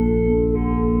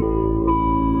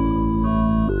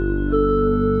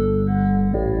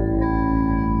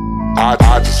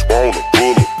just wanna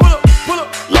pull up.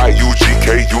 Like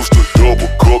UGK used to double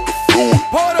cup the fluid.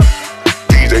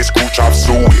 DJ Screw Chop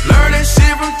Suey. Learn that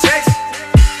shit from Texas.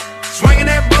 Swinging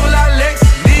that bubble out Lex.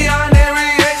 Neon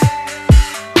every X.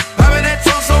 Popping that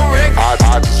toe so wreck. I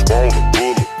just wanna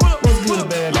pull up. What's good,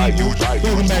 bad people?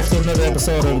 Welcome back to another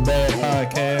episode of the Bad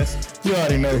Podcast. You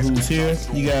already know who's here.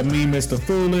 You got me, Mr.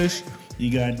 Foolish.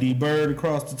 You got D Bird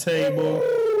across the table.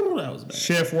 That was bad.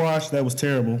 Chef Wash, that was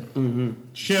terrible.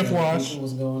 Chef Wash,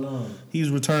 What's going on? he's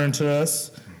returned to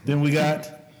us. Then we got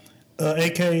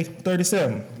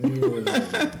AK-37.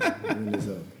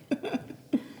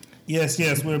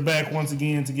 Yes, we're back once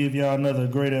again to give y'all another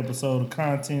great episode of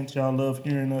content. Y'all love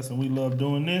hearing us and we love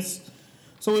doing this.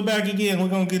 So we're back again. We're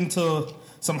going to get into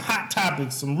some hot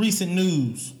topics, some recent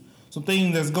news, some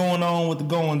things that's going on with the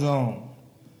goings on.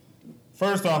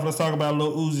 First off, let's talk about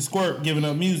Lil Uzi Squirt giving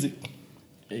up music.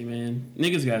 Hey man,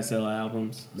 niggas gotta sell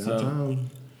albums. So Time.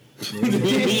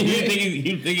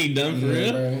 you think he done for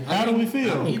real? Bro. How do we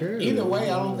feel? Either way,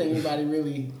 I don't think anybody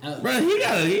really. Bro, he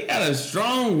got a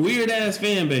strong, weird ass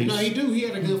fan base. No, he do. He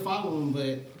had a good following,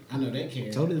 but I know they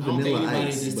care. So did I don't think Vanilla anybody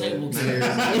Ice, at this but table cares.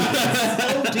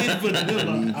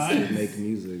 needs to make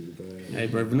music, but Hey,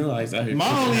 bro, Vanilla Ice out here. My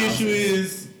only issue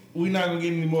is we're not going to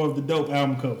get any more of the dope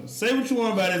album covers. Say what you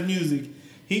want about his music.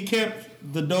 He kept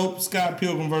the dope Scott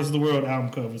Pilgrim vs. the World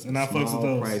album covers, and I fucks with small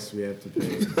those. price we have to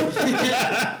pay.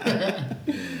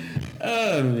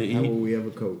 How will we ever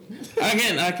cope?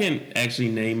 I can't actually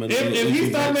name it. If he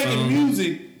start making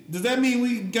music, does that mean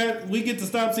we get to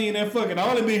stop seeing that fucking I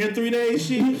only been here 3 days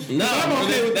shit? No, I'm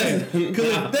okay with that.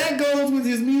 Because nah. if that goes with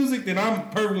his music, then I'm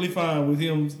perfectly fine with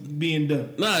him being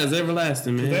done. Nah, it's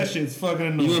everlasting, man. That shit's fucking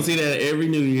annoying. You gonna see that every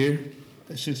New Year?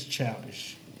 That shit's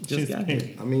childish. Just Shit's got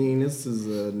petty. I mean, this is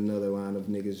another line of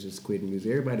niggas just quitting music.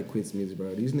 Everybody quits music,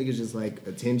 bro. These niggas just like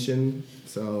attention.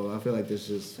 So I feel like this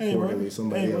just quarterly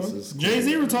somebody else's.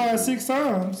 Jay-Z retired 6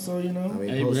 times, so you know. I mean,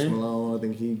 Hey, Post man. Malone, I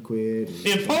think he quit.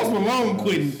 If Post Malone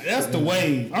quitting, that's the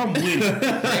wave. I'm with it.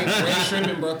 Ray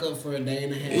Shrimpton broke up for a day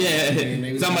and a half. and they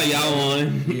Yeah, was somebody like, y'all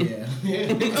on. Yeah.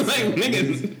 Like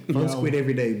niggas. Folks quit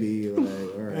every day, be like,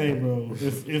 all right. Hey, bro,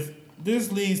 if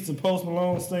this leads to Post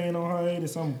Malone staying on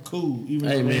hiatus, I'm cool. Even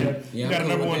Hey, though man. he Yeah, got I'm a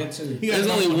number cool with one. that, too. He got There's a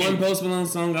number only one hit. Post Malone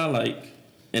song I like,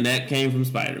 and that came from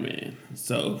Spider-Man.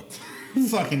 So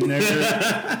Fucking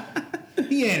nerd.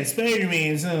 He had a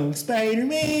Spider-Man song.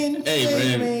 Spider-Man. hey,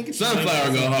 Spider-Man. man, Get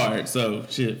Sunflower your- go hard. So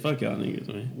shit, fuck y'all niggas,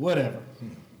 man. Whatever.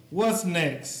 What's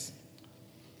next?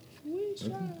 Great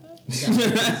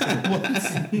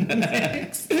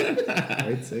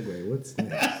segue. What's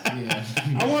next? Yeah.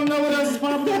 I want to know what else is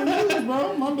popular in the news,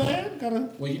 bro. My bad. Gotta.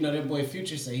 Well, you know that boy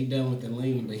Future said he done with the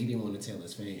lean, but he didn't want to tell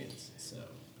his fans. So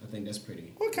I think that's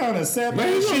pretty. What kind of sad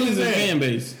Man, he's shit gonna is lose his fan that?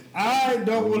 base. I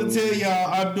don't want to tell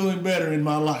y'all I'm doing better in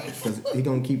my life. Because he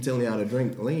gonna keep telling y'all to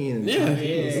drink lean. And Yeah.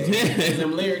 Yeah.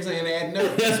 Them lyrics ain't adding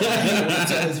up. That's why he didn't want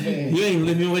to tell his fans. You ain't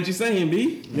living what you saying,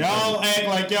 B. Y'all act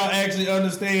like y'all actually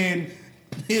understand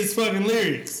his fucking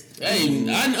lyrics. Hey,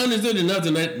 I understood enough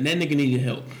to that nigga needed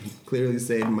help. Clearly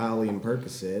said Molly and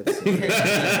Percocet.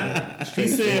 He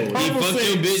said He purple fucked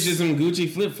your bitch with sex, some Gucci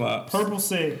flip flops. purple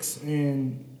sex,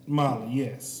 and Molly.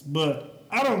 Yes, but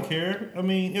I don't care. I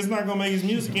mean, it's not gonna make his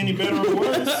music any better or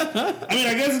worse. I mean,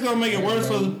 I guess it's gonna make it worse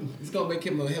for the. It's gonna make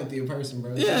him a healthier person,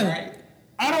 bro. Yeah. Right?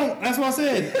 I don't. That's what I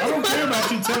said. I don't care about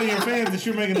you telling your fans that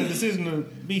you're making a decision to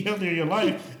be healthier in your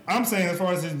life. I'm saying as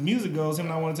far as his music goes, him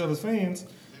not want to tell his fans.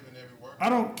 I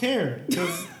don't care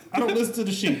because I don't listen to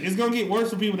the shit. It's gonna get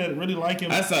worse for people that really like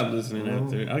him. I stopped listening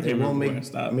after. I can't It remember won't where I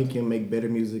stopped. make him make better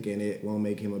music, and it won't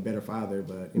make him a better father.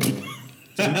 But you know,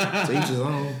 to each his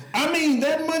own. I mean,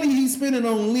 that money he's spending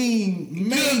on lean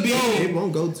may It go.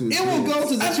 won't go to. It will go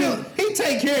to the children. He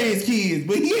take care of his kids,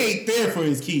 but he ain't there for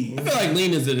his kids. I feel like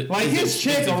Lean is a Like his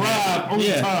check arrived on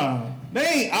Yeah. time. They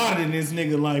ain't auditing this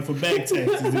nigga like for back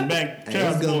taxes and back Hey, child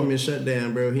his support. government shut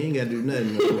down, bro. He ain't got to do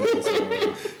nothing.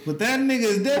 No But that nigga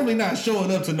is definitely not showing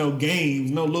up to no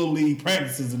games, no little league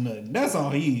practices or nothing. That's all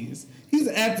he is. He's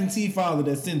an absentee father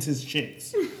that sends his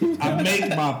checks. I make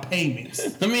my payments.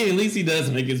 I mean, at least he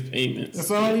does make his payments.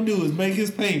 That's all he do is make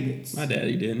his payments. My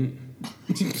daddy didn't.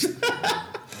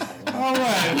 All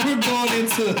right, we're going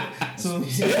into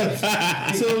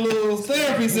to a little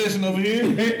therapy session over here.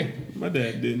 My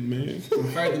dad didn't, man.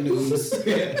 Further news.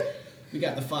 We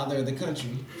got the father of the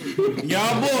country.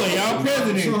 Y'all boy, y'all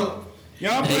president. Trump.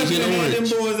 Y'all Agent president had them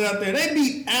Orange. boys out there. They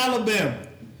beat Alabama.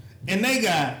 And they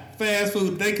got fast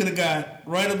food they could have got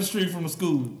right up the street from the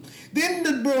school. Then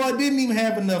the boy didn't even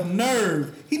have enough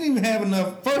nerve. He didn't even have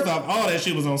enough. First off, all that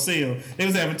shit was on sale. They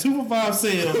was having 2 for $5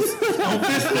 sales on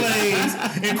fish fillets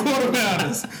and quarter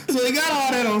pounders. So they got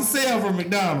all that on sale from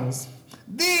McDonald's.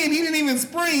 Then he didn't even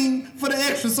spring for the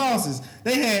extra sauces.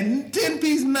 They had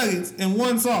 10-piece nuggets and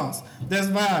one sauce. That's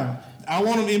vile. I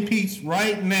want them impeached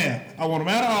right now. I want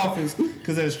them out of office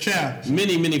because that's childish.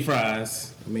 Mini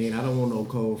fries. I mean, I don't want no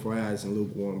cold fries and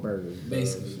lukewarm burgers.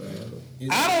 Basically,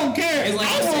 I don't care. It's like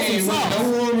I I'm want saying, some sauce.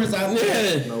 no warmers out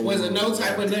there. Yeah. Was it no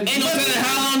type of nothing? Ain't no telling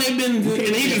how long they been.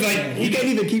 And he just like You can't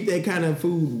even keep that kind of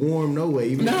food warm no way.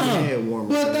 Even if you had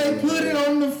warmers. But they put it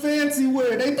on the fancy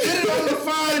ware. They put it on the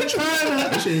fine china.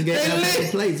 That shit get out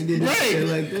of plates. You did shit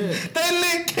like that. They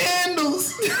lit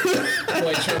candles.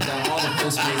 Boy, Trump got all the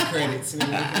Postmates credits.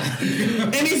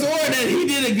 and he's ordered that he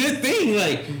did a good thing.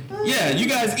 Like, yeah, you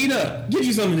guys eat up. Get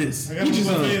you some of this. I got Get you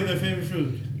my some. favorite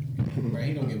food. Right,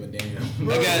 he don't give a damn.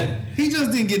 Bro, he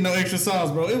just didn't get no extra sauce,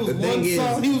 bro. It was The one thing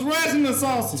sauce. is- He was rationing the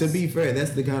sauces. To be fair,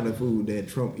 that's the kind of food that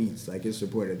Trump eats. Like it's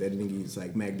reported that nigga eats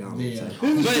like McDonald's. Yeah. Like,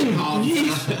 But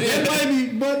That might be,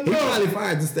 but he bro. probably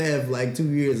fired the staff like 2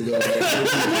 years ago.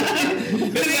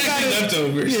 it's actually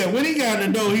leftovers. Yeah, when he got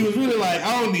in the door, he was really like,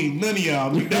 I don't need none of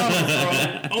y'all.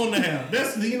 McDonald's, bro, on the house.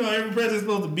 That's, every president's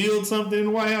supposed to build something in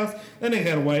the White House. That nigga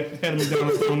had a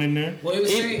McDonald's phone in there. Well, it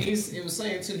was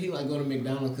saying too. He like go to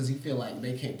McDonald's because he feel like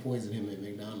they can't poison him at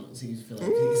McDonald's. He feel like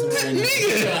he feel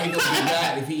like he gonna get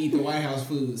died if he eat the White House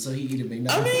food, so he eat at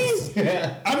McDonald's.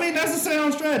 I mean, that's a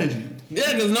sound strategy.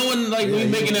 Yeah, because no one we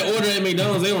making that order at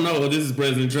McDonald's. They don't know. Oh, this is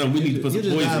President Trump. We need to put You some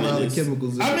just poison have all in the this.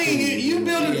 chemicals. I mean, you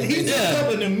build it. He set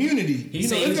up an immunity. He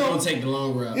said he's gonna take the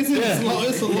long route. It's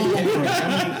a long run.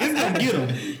 I mean, it's gonna get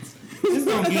him. It's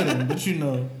gonna get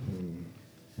him.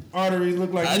 But arteries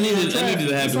look like. I needed to happen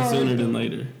It's sooner alright. than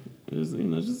later. Just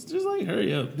like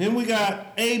hurry up. Then we got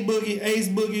Ace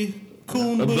Boogie,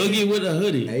 Coon A Boogie. boogie with a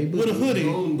hoodie. With a hoodie.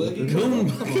 Coon Boogie.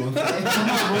 Coon.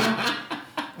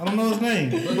 I don't know his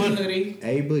name. Boogie hoodie.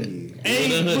 A boogie Ace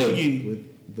With a hoodie. Boogie.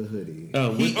 with the hoodie.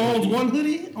 Oh, He owns one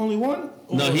hoodie? Only one?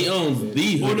 No, he owns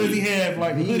the Or does hoodie. he have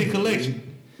like a hoodie collection?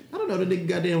 I don't know the nigga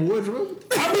goddamn wardrobe.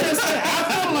 I'm just saying,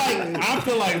 I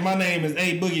feel like my name is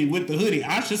A Boogie with the hoodie.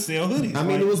 I should sell hoodies. I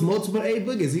mean, Like, it was multiple A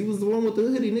boogies. He was the one with the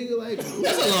hoodie, nigga. Like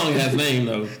That's a long ass name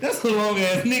though. that's a long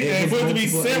ass nigga. it Ain't was supposed to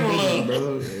be multiple A several boogies, of. bro. It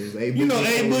was A You know, A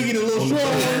Boogie the little short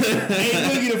one, A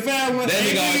Boogie the fat one. That A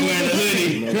nigga always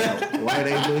Boogie wearing with a hoodie. White A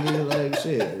boogie, like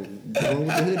shit. Go with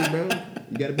the hoodie, bro.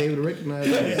 You gotta be able to recognize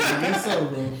that. I guess so,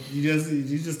 bro. You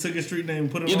just took his street name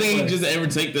and put it You on. think he place. just ever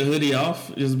take the hoodie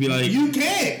off? Just be like, You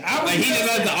can't. I like he just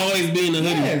has to always be in the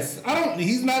hoodie. Yes, I don't.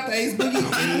 He's not the Ace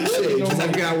Boogie. Shit, just like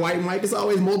you got White Mike. It's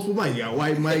always multiple Mike. You got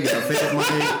White Mike, you got Fat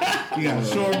Mike. You got a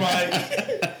short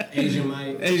mic. Asian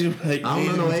Mike. Asian Mike. I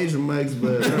don't know no Asian Mikes,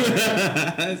 but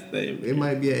That's the- it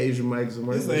might be an Asian Mike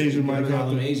somewhere. It's an Asian I mic call out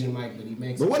him there. Asian Mike, but he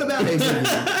makes. But what about A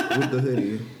boogie with the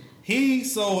hoodie? He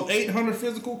sold 800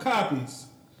 physical copies.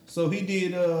 So he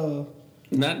did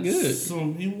Not good.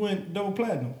 he went double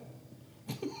platinum.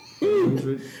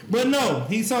 But no,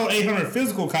 he sold 800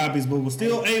 physical copies, but was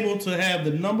still able to have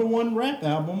the #1 rap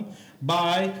album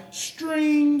by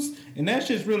streams. And that's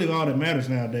just really all that matters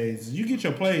nowadays. You get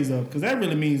your plays up, because that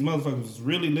really means motherfuckers is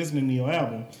really listening to your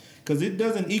album. Because it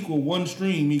doesn't equal one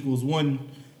stream equals one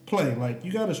play. Like,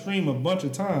 you got to stream a bunch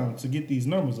of times to get these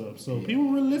numbers up. So people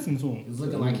really listen to him. It's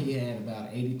looking like he had about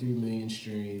 83 million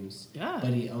streams, God.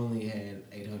 but he only had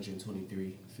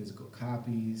 823 physical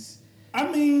copies.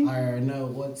 I mean, Or no,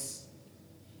 what's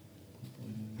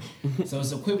so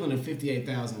it's equivalent of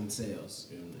 58,000 sales.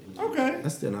 okay.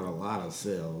 That's still not a lot of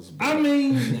sales. But I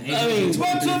mean,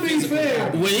 but to be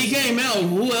fair, When he came out,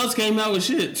 who else came out with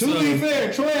shit? to be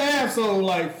fair, Troy Ave sold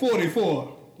like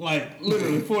 44. Like,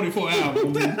 literally 44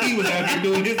 albums. And he was out here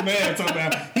doing his math talking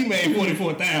about he made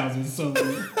 44,000. So,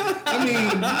 I mean,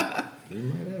 you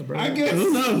might have, bro. I guess.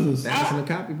 Who knows? That's a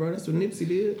copy, bro. That's what Nipsey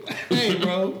did. Hey,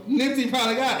 bro. Nipsey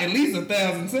probably got at least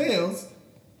 1,000 sales.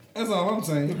 That's all I'm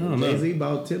saying. I don't Jay know. Z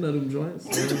bought 10 of them joints.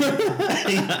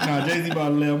 Nah, Jay-Z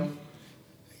bought 11.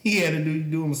 He had to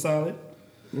do him solid.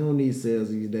 You don't need sales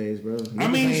these days, bro. I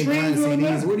mean, Niggas ain't streams buying don't CDs.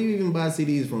 matter. Where do you even buy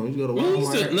CDs from? You go to You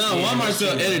Walmart. still, no, Walmart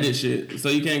still edited shit, so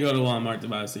you can't go to Walmart to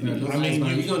buy a CD. I mean,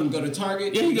 you gonna go to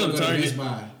Target? Yeah, you go to Target. Best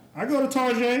Buy, I go to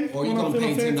Target. or you when I'm gonna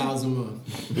pay feeling $10 fancy. a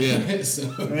month. Yeah, So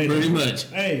Hey, pretty much.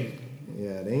 Hey,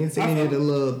 Yeah, they ain't sending you the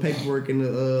little paperwork in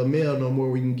the mail no more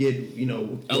where you can get,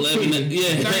 11.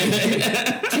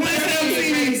 Yeah.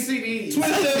 27 CDs.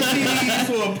 27 CDs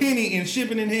for a penny in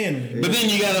shipping and handling. But then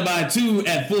you gotta buy 2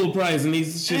 at full price, and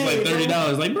these shit's like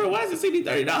 $30. Like, bro, why is the CD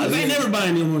 $30? They ain't never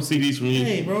buying any more CDs from you.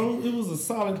 Hey, bro, it was a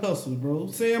solid hustle, bro.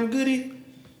 Sam Goody,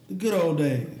 the good old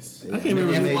days. I can't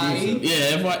remember. FYE?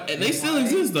 Yeah, they still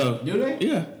exist though. Do they?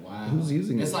 Yeah. Wow. Who's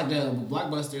using It's it? like the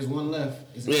Blockbuster. There's one left.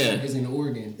 It's in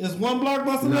Oregon. It's one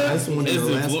Blockbuster No, left. that's the one in Is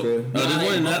it Alaska. Oh, Nah, there's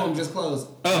one in both that. of them just closed.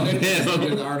 Oh, I damn.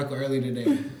 read the article earlier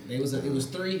today. It was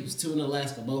 3. It was 2 in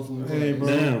Alaska. Both of them. Hey, bro.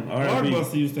 Damn, R.I.P.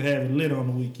 Blockbuster used to have it lit on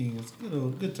the weekends.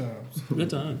 Good times. Good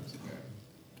times.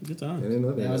 Good I times. didn't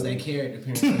know That was that carrot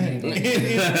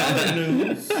apparently. In other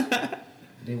news,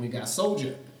 Then we got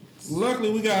Soldier.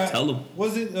 luckily we got. Tell 'em.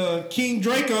 Was it King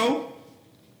Draco?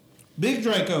 Big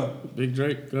Draco. Big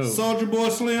Drake, go. Soldier Boy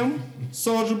Slim.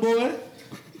 Soldier Boy.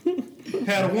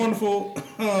 Had a wonderful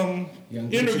Young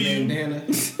Gucci interview. bandana.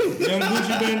 Young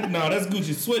Gucci band. No, that's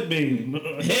Gucci sweatband.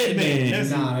 Headband. That's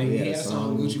Nah, he Yeah, had a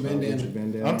song Gucci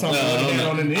bandana. I'm talking No, about I that don't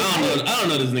on the know. net. I don't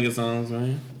know this nigga songs,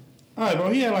 man. All right,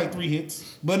 bro. He had like 3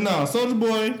 hits, but no, Soldier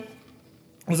Boy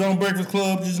was on Breakfast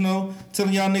Club, just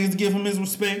telling y'all niggas to give him his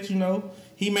respect.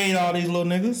 He made all these little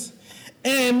niggas,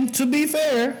 and to be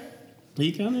fair,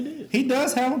 He kind of did. he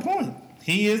does have a point.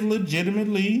 He is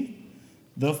legitimately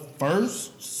the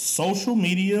first social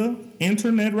media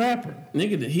internet rapper.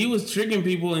 Nigga, he was tricking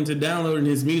people into downloading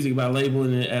his music by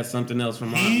labeling it as something else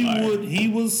from LimeWire. He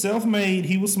was self-made.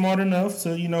 He was smart enough to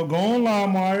go on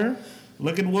LimeWire,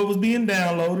 look at what was being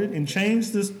downloaded, and change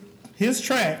his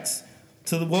tracks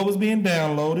to what was being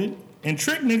downloaded, and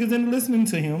trick niggas into listening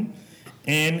to him.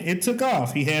 And it took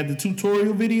off. He had the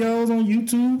tutorial videos on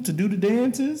YouTube to do the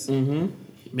dances.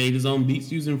 Made his own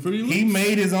beats using Fruity Loops. He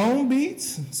made his own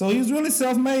beats, so he was really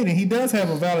self-made, and he does have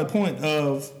a valid point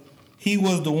of he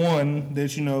was the one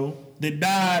that that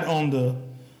died on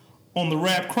the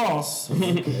rap cross for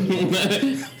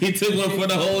He took one for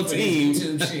the whole team.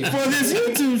 YouTube shit. this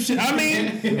YouTube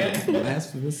shit.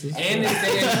 Blasphemous. And his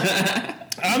dad.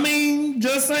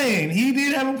 Just saying, he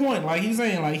did have a point. Like he's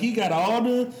saying, like he got all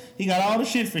the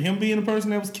shit for him being the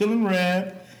person that was killing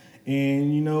rap.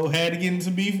 And had to get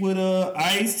into beef with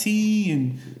Ice-T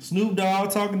and Snoop Dogg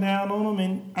talking down on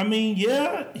him, and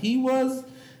yeah, he was.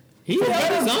 He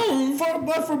had his own.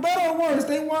 But for better or worse,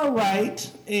 they were right,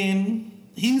 and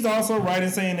he's also right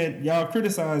in saying that y'all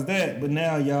criticize that, but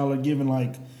now y'all are giving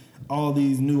like all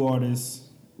these new artists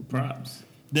Props.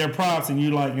 their props, and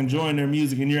you're like enjoying their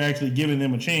music, and you're actually giving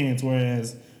them a chance.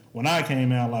 Whereas when I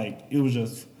came out, like it was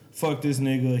just fuck this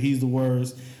nigga, he's the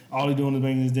worst. All he doing is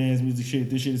making this dance music shit.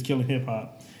 This shit is killing hip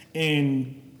hop.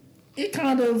 And it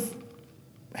kind of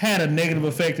had a negative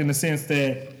effect in the sense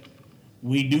that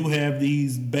we do have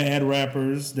these bad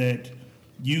rappers that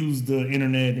use the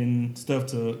internet and stuff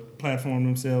to platform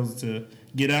themselves to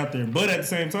get out there. But at the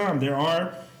same time,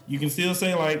 you can still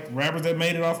say like rappers that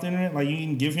made it off the internet, like you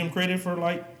can give him credit for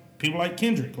like people like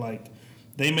Kendrick. Like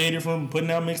they made it from putting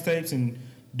out mixtapes and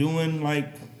doing like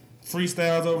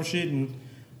freestyles over shit and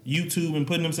YouTube and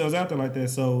putting themselves out there like that.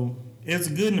 So it's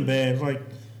good and the bad. It's like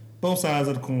both sides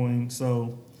of the coin.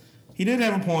 So he did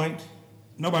have a point.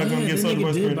 Nobody's gonna give Soulja Boy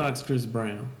nigga did credit. box Chris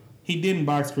Brown. He didn't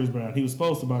box Chris Brown. He was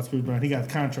supposed to box Chris Brown. He got the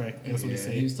contract. That's what he He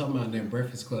said. was talking about that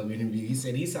Breakfast Club interview. He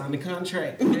said he signed the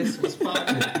contract. Chris was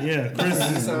popping. Yeah, He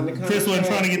signed the Chris wasn't contract.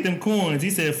 trying to get them coins. He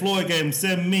said Floyd gave him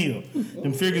 $7 million.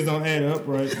 Them figures don't add up,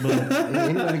 right? But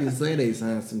Anybody can say they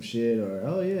signed some shit or,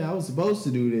 oh yeah, I was supposed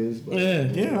to do this. But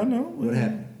yeah, I know. What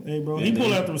happened? Hey, bro, he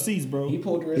pulled out the receipts, bro. He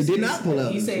pulled the He receipts. did not pull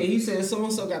out He the said so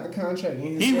and so got the contract.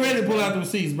 And He said- ready to pull out the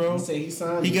receipts, bro. He said he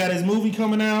signed. He got his movie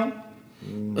coming out.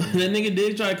 That nigga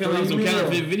did try to come out with some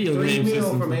counterfeit video $3 game million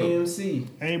system. from AMC.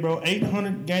 Hey, bro,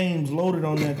 800 games loaded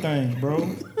on that thing,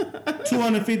 bro.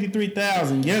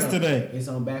 253,000 yesterday. It's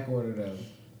on back order though.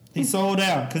 He sold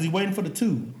out because he waiting for the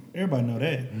 2. Everybody know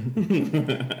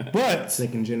that. But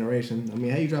second generation. I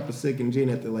mean, how you drop a second gen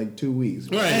after like 2 weeks?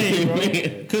 hey, bro,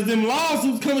 Right. because them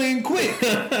lawsuits coming in quick.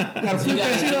 Gotta flip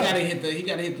that shit up. He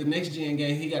gotta hit the next gen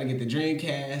game. He gotta get the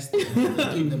Dreamcast,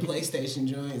 the PlayStation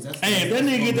joints. Hey, if that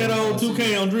nigga get that old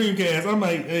 2K on Dreamcast, I'm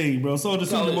like, hey, bro,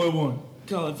 Soulja Boy won.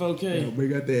 Call it 4K. We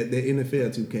got that NFL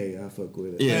 2K. I fuck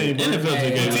with it. Yeah, Hey, bro. NFL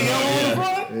 2K. T.O. on the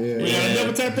front? Yeah. We gotta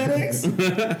double tap that X?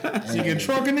 So you can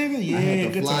truck a nigga? I Yeah, had the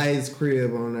good time. Fly's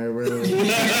crib on there, bro.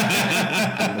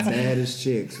 The baddest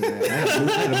chicks, man. I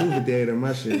had a movie theater in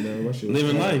my shit, bro. My shit was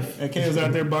Living fire. life. That kid was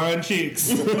out there buying chicks.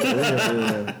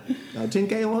 Yeah.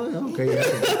 10K one? Okay.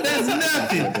 That's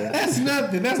nothing. That's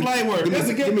nothing. That's light work. That's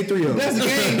a game. Give me 3 of them. That's a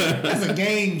game. That's a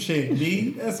game check,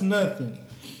 B. That's nothing.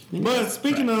 But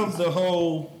speaking of the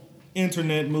whole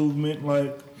internet movement,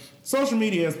 like social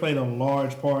media has played a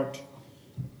large part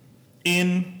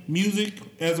in music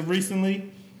as of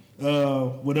recently.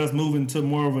 With us moving to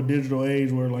more of a digital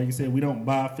age where, like you said, we don't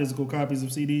buy physical copies of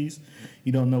CDs.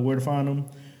 You don't know where to find them.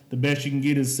 The best you can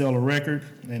get is sell a record,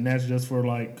 and that's just for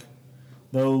like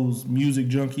those music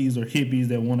junkies or hippies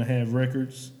that want to have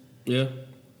records. Yeah.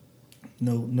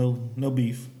 No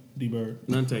beef. D-Bird.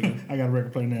 None taken. I got a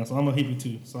record player now, so I'm a hippie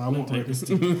too. So I want records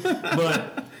too.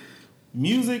 But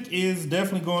music is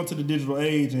definitely going to the digital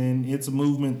age, and it's a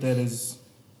movement that is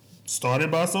started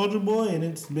by Soulja Boy, and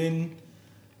it's been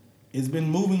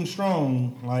moving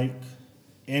strong. Like,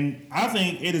 and I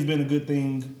think it has been a good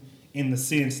thing in the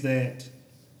sense that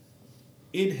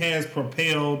it has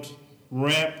propelled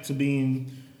rap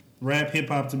hip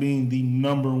hop to being the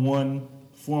number one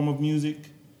form of music,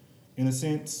 in a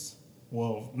sense.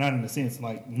 Well, not in a sense,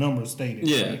 like numbers stated.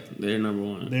 Yeah, like, they're number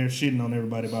one. they're shitting on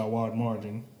everybody by a wide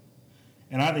margin.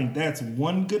 And I think that's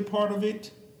one good part of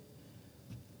it,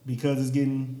 because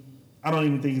I don't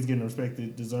even think it's getting the respect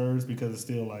it deserves, because it's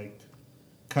still like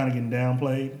kind of getting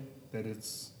downplayed that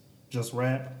it's just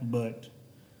rap, but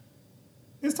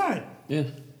it's tight. Yeah.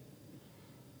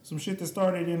 Some shit that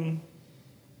started in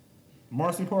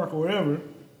Marcy Park or wherever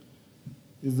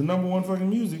is the number one fucking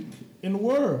music in the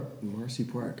world. Marcy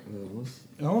Park.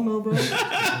 I don't know, bro.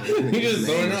 You just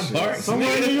throwing out parks.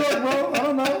 Somewhere in New York, bro. I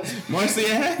don't know. Marcy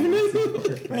Avenue.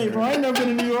 Hey, bro, I ain't never been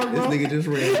in New York, bro. This nigga just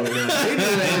ran.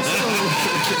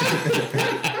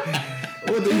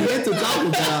 What the meant to talk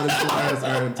about as far as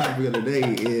our topic of the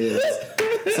day is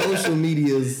social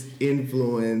media's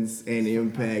influence and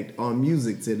impact on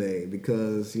music today,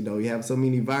 because you have so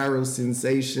many viral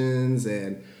sensations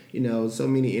and so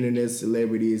many internet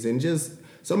celebrities, and just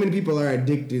so many people are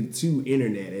addicted to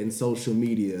internet and social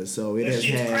media. So it has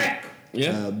had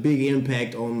a big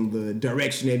impact on the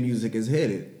direction that music is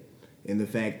headed, and the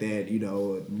fact that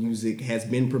music has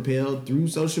been propelled through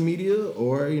social media,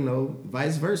 or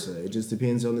vice versa. It just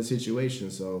depends on the situation.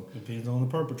 So depends on the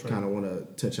perpetrator. Kind of want to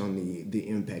touch on the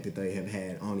impact that they have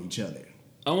had on each other.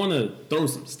 I want to throw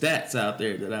some stats out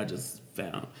there that I just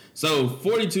found. So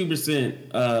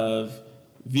 42% of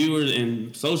viewers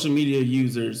and social media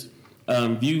users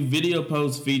view video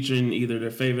posts featuring either their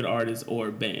favorite artist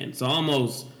or band. So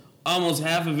almost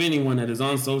half of anyone that is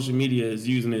on social media is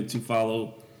using it to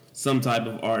follow some type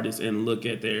of artist and look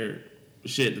at their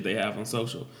shit that they have on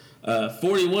social.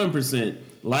 41%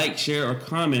 like, share, or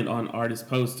comment on artist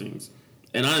postings.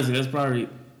 And honestly, that's probably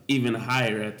even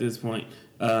higher at this point.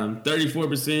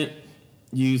 34%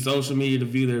 use social media to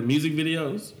view their music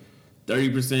videos.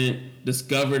 30%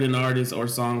 discovered an artist or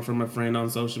song from a friend on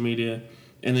social media.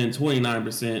 And then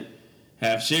 29%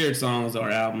 have shared songs or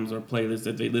albums or playlists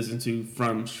that they listen to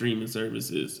from streaming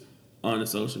services on the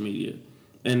social media.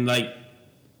 And like,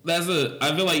 I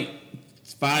feel like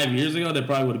 5 years ago, that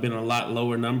probably would have been a lot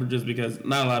lower number, just because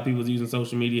not a lot of people was using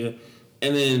social media.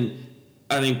 And then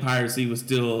I think piracy was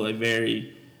still a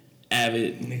very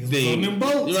avid Niggas thing. was on them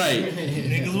boats. Right.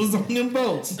 Niggas was on them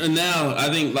boats. And now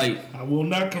I think I will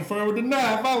not confirm or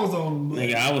deny if I was on them.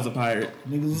 nigga, I was a pirate.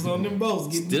 Niggas was on them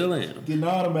boats. Still am. Getting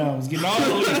all the albums. Getting all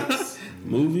the lyrics.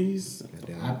 Movies.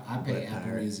 I pay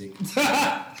Apple Music.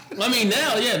 I mean,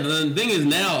 now, the thing is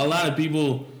now, a lot of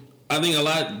people,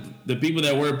 the people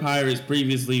that were pirates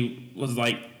previously was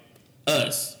like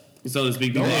us, so to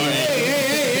speak. People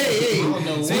Hey. I don't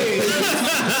know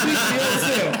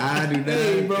I do not.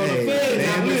 Hey, bro,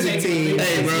 that was a team.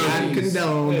 Hey, bro. I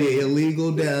condone the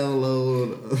illegal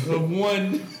download of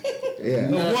one of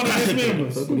his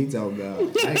members. That's what he talking about.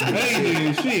 I ain't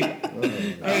doing shit.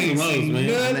 I ain't seen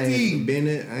nothing.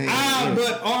 Bennett.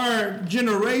 But our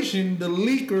generation, the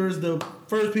leakers, the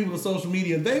first people of social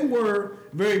media, they were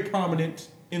very prominent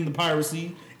in the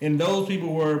piracy, and those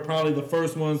people were probably the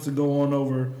first ones to go on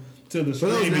over to the For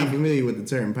those streaming. not familiar with the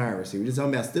term piracy, we're just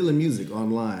talking about stealing music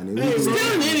online.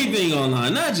 Stealing anything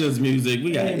online, not just music.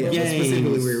 We got games.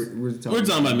 Specifically, we're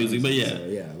talking about music, but yeah.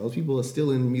 So, those people are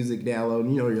stealing music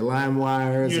downloading, your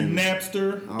LimeWires. Your and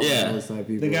Napster. all those type of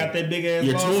people. They got that big ass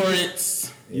Your lawsuit.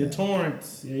 torrents. Your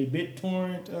torrents. Yeah,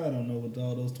 BitTorrent. I don't know what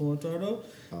all those torrents are though.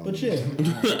 But yeah.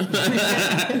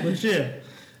 But yeah.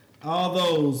 All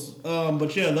those.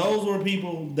 But yeah, those were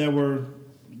people that were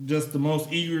just the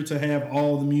most eager to have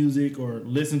all the music or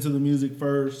listen to the music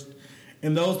first.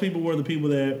 And those people were the people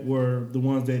that were the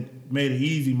ones that made an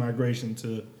easy migration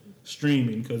to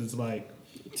streaming, because it's like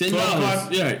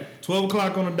 $10. 12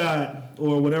 o'clock on the dot,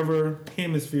 or whatever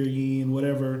hemisphere you in,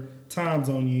 whatever time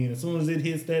zone you in. As soon as it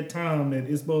hits that time that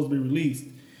it's supposed to be released,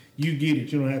 you get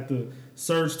it. You don't have to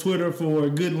search Twitter for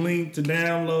a good link to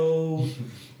download,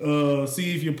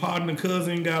 see if your partner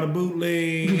cousin got a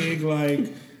bootleg,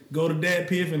 like go to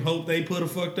DatPiff and hope they put a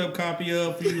fucked up copy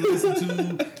up for you to listen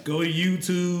to. Go to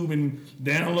YouTube and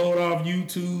download off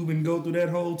YouTube and go through that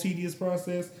whole tedious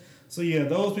process. So yeah,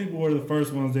 those people were the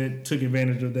first ones that took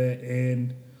advantage of that,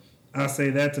 and I say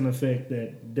that's an effect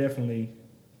that definitely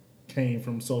came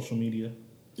from social media.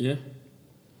 Yeah.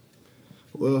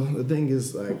 Well, the thing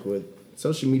is, like with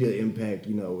social media impact,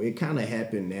 it kind of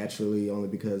happened naturally only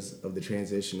because of the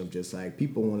transition of just like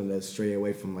people wanted to stray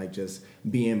away from like just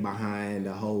being behind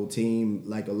the whole team.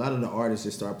 Like a lot of the artists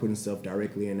just start putting stuff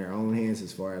directly in their own hands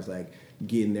as far as like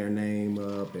getting their name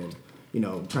up and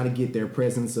trying to get their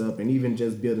presence up and even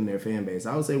just building their fan base.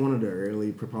 I would say one of the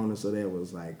early proponents of that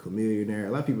was like Chamillionaire.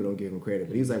 A lot of people don't give him credit,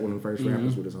 but he's like one of the first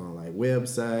rappers with his own like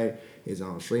website, his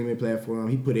own streaming platform.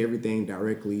 He put everything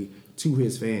directly to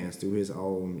his fans through his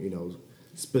own,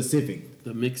 specific.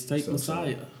 The mixtape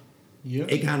Messiah.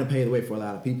 Yep. It kind of paved the way for a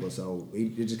lot of people, so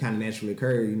it just kind of naturally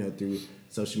occurred, through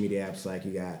social media apps like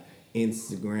you got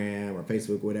Instagram or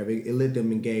Facebook or whatever. It let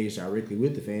them engage directly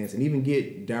with the fans and even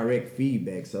get direct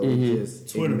feedback. So it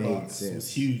Twitter made box sense.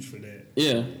 was huge for that.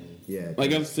 Yeah. Yeah,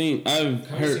 Like I've heard.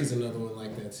 Currency's another one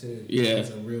like that too. Yeah. It's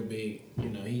a real big,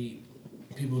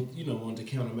 people, wanted to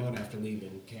count him out after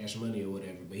leaving Cash Money or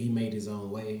whatever, but he made his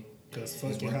own way. Because It's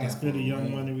fucking worked high out spender, for him, Young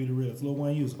man. Money, we the real. Lil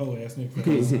Wayne, you was a hoe ass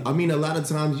nigga. I mean, a lot of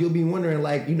times you'll be wondering,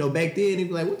 like, back then, you'd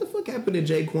be like, what the fuck happened to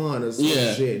Jaquan or some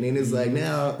Yeah. shit? And then it's like,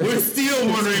 now, We're still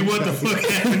wondering what the fuck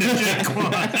happened to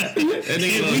Jaquan. That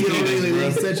nigga you gonna don't tweet us, really bro.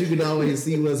 research, you can always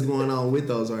see what's going on with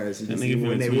those artists. You can That see nigga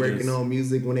when finna they tweet working us. on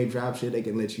music, when they drop shit, they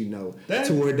can let you know That-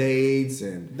 tour dates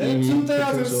and That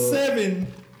 2007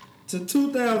 to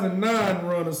 2009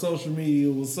 run of social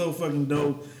media was so fucking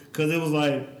dope because it was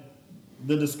like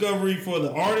the discovery for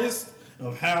the artist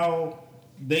of how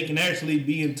they can actually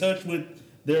be in touch with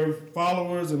their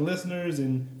followers and listeners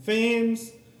and fans,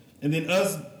 and then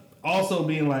us also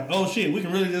being like, oh shit, we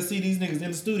can really just see these niggas in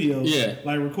the studio, Yeah.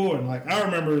 like recording. Like I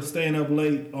remember staying up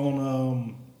late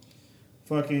on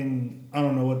fucking, I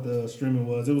don't know what the streaming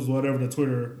was. It was whatever the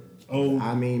Twitter old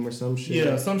I mean, or some shit.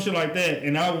 yeah, some shit like that.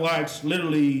 And I watched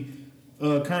literally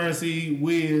Currency,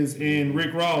 Wiz, and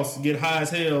Rick Ross get high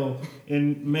as hell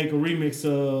and make a remix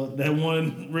of that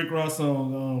one Rick Ross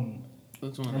song.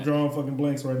 Which I'm one? drawing fucking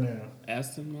blanks right now.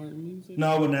 Aston Martin music?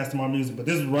 No, it wasn't Aston Martin Music, but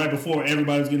this was right before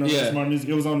everybody was getting on Yeah. Aston Martin Music.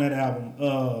 It was on that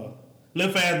album.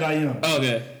 Live Fast, Die Young. Oh,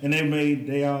 okay. And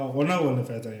they all, well, no, it wasn't Live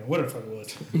Fast, Die Young. What the fuck it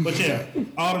was. But yeah,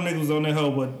 all the niggas was on that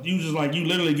hoe, but you just like, you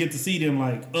literally get to see them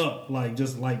like up, like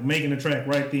just like making a track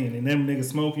right then. And them niggas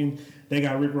smoking. They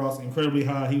got Rick Ross incredibly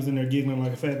high. He was in there giggling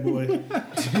like a fat boy.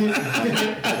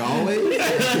 Like always.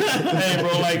 Hey,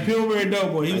 bro, like Pillsbury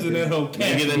Doughboy. He was in that whole Can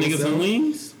cat. I get that nigga some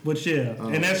wings? But yeah,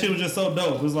 and that shit was just so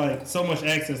dope. It was like so much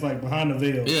access, like behind the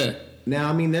veil. Yeah. Now,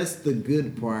 I mean, that's the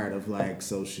good part of like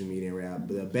social media and rap.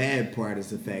 But the bad part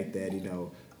is the fact that,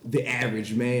 the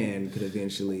average man could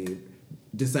eventually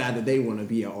decide that they want to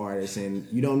be an artist, and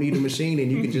you don't need a machine, and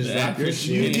you can just drop your You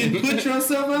shit. can put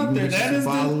yourself out there. Get That some is the,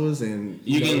 followers, and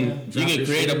You can drop your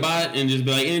create shit. a bot and just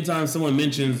be like, anytime someone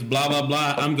mentions blah blah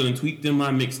blah, I'm gonna tweet them my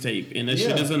mixtape, and that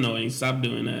shit Yeah. is annoying. Stop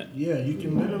doing that. yeah. You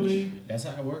can literally. That's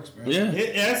how it works, bro. Yeah.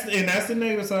 That's the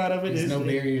negative side of it. There's is no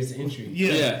barriers to entry.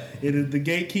 Yeah, Yeah. It is, the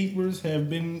gatekeepers have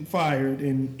been fired,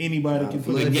 and anybody can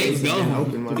put The gate's Floodgates have been gone.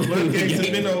 open, my the nigga. floodgates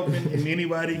have been open, and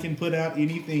anybody can put out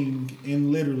anything,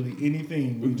 and literally anything.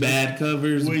 We just- Bad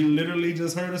covers. We literally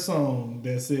just heard a song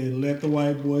that said "Let the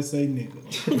white boy say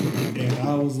nigga," and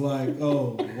I was like,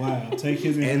 "Oh wow!" Take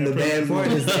his And the bad internet part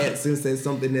is presence. that since it's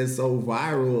something that's so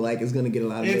viral, like it's gonna get a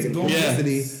lot of It's negative going-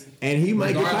 publicity, and he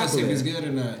might get Regardless if popular. it's good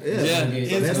or not. Yeah. Yeah.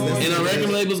 It's going- And a record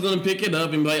label's gonna pick it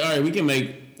up and be like, all right, we can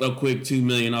make a quick $2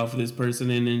 million off of this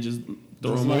person, and then just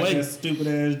throw Just them like away. that stupid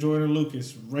ass Jordan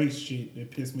Lucas race shit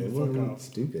that pissed me It the fuck wasn't off.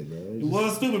 stupid, bro. It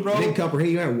was stupid, bro. You didn't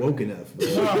comprehend. You aren't woke enough, bro.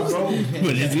 Nah, bro.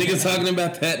 But this nigga's talking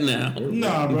about that now.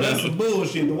 Nah, bro, that's some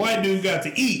bullshit. The white dude got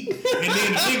to eat, and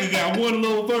then the nigga got one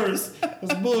little verse.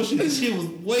 That's bullshit. This shit was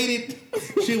weighted.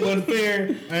 Shit wasn't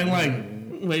fair. I ain't like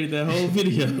it. Waited that whole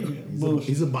video. Bullshit.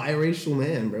 He's a biracial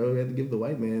man, bro. You have to give the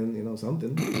white man,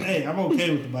 something. Hey, I'm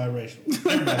okay with the biracial.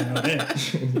 Everybody know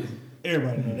that.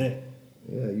 Everybody know that.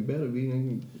 Yeah, you better be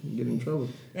and get in trouble.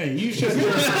 Hey, you shut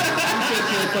your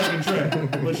fucking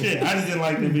trap. But shit, I just didn't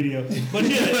like the video. But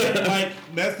yeah, like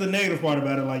that's the negative part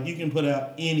about it. Like you can put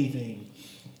out anything,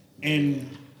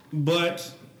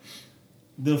 but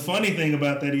the funny thing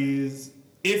about that is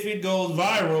if it goes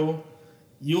viral,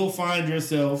 you'll find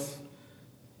yourself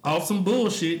off some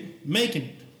bullshit making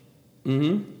it.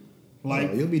 Mm-hmm.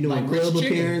 Like You'll be doing Like club Rich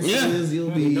Chicken. appearances. Yeah.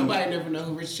 You'll be Nobody never know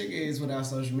who Rich Chicken is without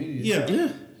social media. yeah.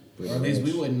 Yeah. Or at least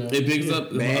we wouldn't know. It picks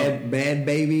up bad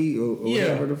baby or Yeah.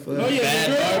 whatever the fuck. Oh yeah, Bad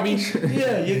your girl. Barbie.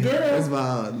 Yeah, your girl. That's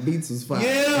why Beats was fire.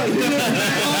 Yeah, you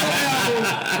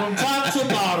from top to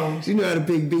bottom. She knew how to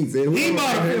pick beats. And He whoever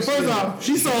bought heard her it. First shit, off,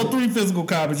 she sold 3 physical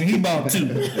copies and he bought 2.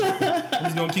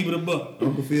 He's gonna keep it a buck.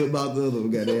 Uncle Phil bought the other one.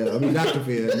 Goddamn. I mean, Dr.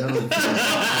 Phil. Not Uncle Phil.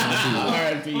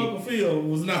 R.I.P. Uncle Phil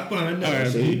was not buying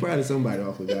that. So he probably somebody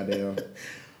off the goddamn.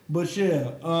 But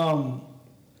yeah,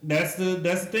 that's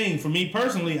the thing. For me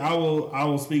personally, I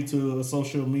will speak to a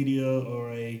social media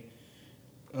or a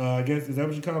I guess is that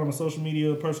what you call them, a social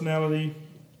media personality?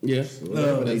 Yeah.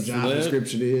 Whatever their job celeb.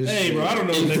 description is. Hey, bro, I don't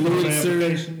know if they put on the Influencer.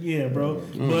 application. Yeah, bro.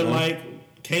 But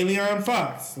like Kaleon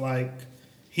Fox, like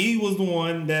he was the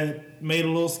one that made a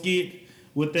little skit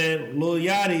with that Lil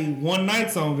Yachty One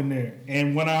Night song in there.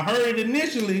 And when I heard it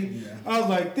initially, I was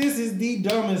like, this is the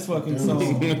dumbest fucking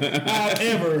song I've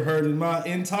ever heard in my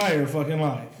entire fucking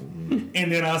life.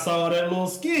 And then I saw that little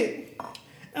skit,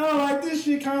 and I was like, this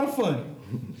shit kind of funny.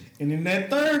 And then that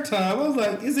third time, I was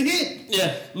like, it's a hit.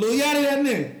 Yeah. Lil Yachty that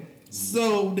nigga.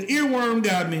 So the earworm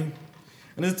got me.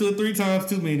 And let's do it 3 times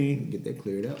too many. Get that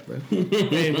cleared up, bro.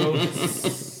 Hey, bro.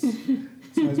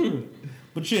 Sounds good.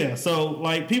 But yeah, so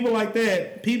like people like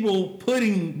that, people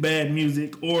putting bad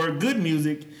music or good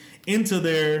music into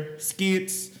their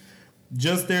skits,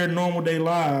 just their normal day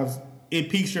lives, it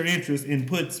piques your interest and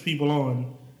puts people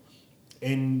on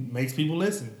and makes people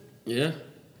listen. Yeah.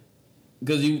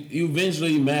 Because you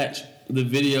eventually match the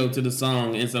video to the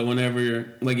song, and so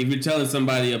whenever, like, if you're telling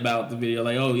somebody about the video,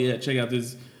 like, oh yeah, check out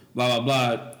this, blah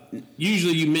blah blah.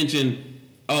 Usually you mention,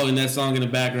 oh, and that song in the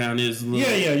background is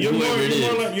Yeah,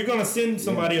 you're gonna send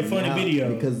somebody a funny Now,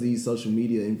 video because these social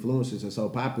media influencers are so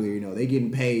popular. You know, they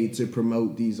getting paid to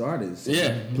promote these artists.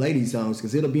 Yeah. Play these songs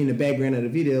because it'll be in the background of the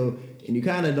video, and you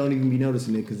kind of don't even be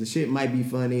noticing it because the shit might be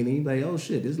funny, and then you like, oh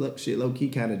shit, this shit low key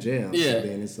kind of jams. Yeah. And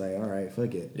then it's like, all right,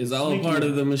 fuck it. It's all part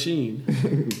of the machine.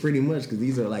 Pretty much because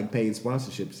these are like paid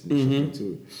sponsorships and shit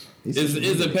too.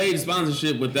 It's a paid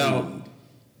sponsorship without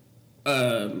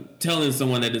telling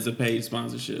someone that it's a paid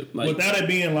sponsorship. Like, without it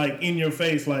being like in your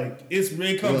face, like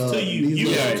it comes Well, to you. these You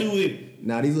are- go to it.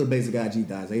 Now these little basic IG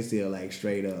thoughts, they still like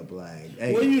straight up like,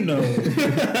 hey, Well, you know.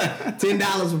 $10 for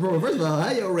promo. First of all, how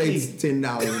your rates $10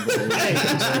 for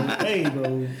Hey,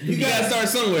 bro. you gotta start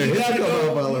somewhere. You gotta Come on,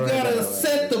 go. follow You right gotta now,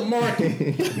 set the market.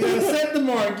 You gotta set the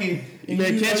market. You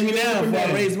better catch me now before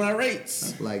I raise my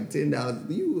rates. like $10.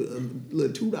 You a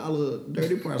little $2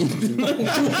 dirty prostitute.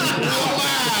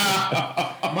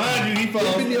 Mind you, he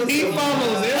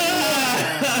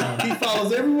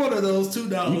follows every one of those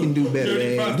 $2. You can do better,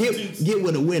 dirty man. prostitutes. Get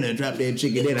with a winner, drop that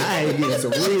chicken in. I ain't getting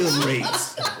some real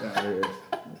rates. Out here.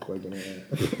 Fucking ass.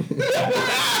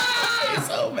 It's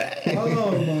so bad.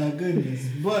 Oh my goodness!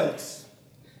 But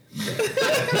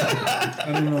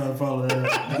I don't know how to follow that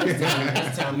up.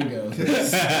 It's time to go.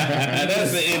 That's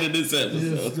the end of this episode.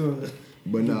 Just good.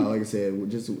 But no, like I said,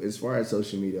 just as far as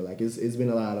social media, like it's been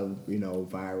a lot of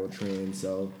viral trends.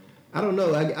 So I don't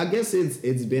know. I guess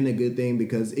it's been a good thing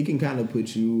because it can kind of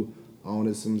put you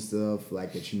onto some stuff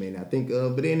like that you may not think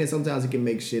of. But then sometimes it can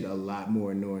make shit a lot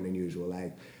more annoying than usual.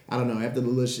 Like I don't know. After the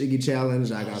little Shiggy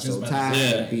challenge, I got was so just about to tired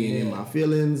say, of being in my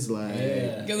feelings. Like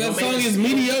Because that song is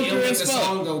mediocre It'll make as the fuck.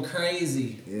 song go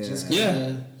crazy. Yeah. Just 'cause,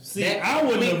 Yeah. See, I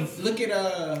wouldn't have. Look at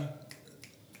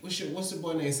what's the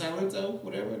boy name? Silento,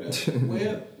 whatever. Web,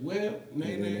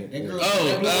 name. That girl. Oh,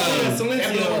 that blew up- Silencio.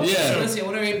 that blew up- Yeah. Silencio,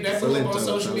 whatever. That blew up on Silento.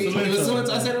 social media. Silencio. It was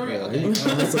Silencio. I said it right. Okay.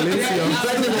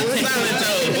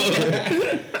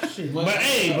 But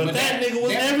hey, but that nigga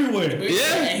was everywhere.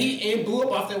 Yeah. And he blew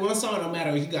up off that one song. No matter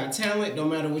if you got talent, no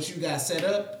matter what you got set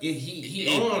up,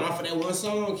 he on off of that one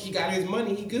song. He got his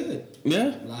money. He good.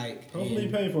 Yeah. Like, Hopefully, he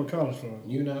and, paid for a college fund.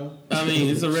 you know. I mean,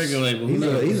 it's a record label.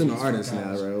 he's an artist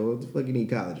now, bro. What the fuck you need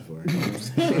college for?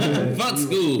 Fuck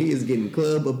school. He is getting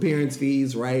club appearance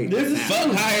fees right. This is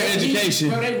Fuck higher education.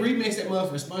 Bro, they remixed that mother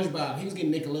for SpongeBob. He was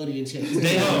getting Nickelodeon checks.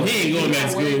 Damn, he ain't going back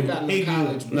to Worried school. about He no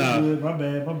college, bro. Nah. good. My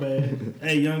bad.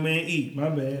 Hey, young man, eat. My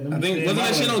bad. Let me I think stay in wasn't my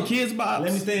that shit lane. on Kids Box?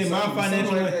 Let me stay in my Something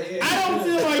financial like lane. that, yeah. I don't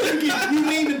feel like you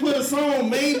need to put a song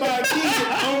made by a kid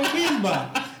on Kids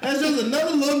Box. That's just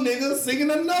another little nigga singing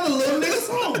another little nigga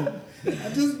song. I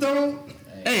just don't.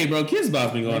 Hey, bro, Kids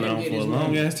Box been going on for a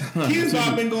long ass time. Kids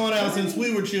Box been going out since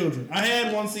we were children. I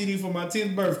had one CD for my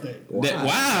 10th birthday.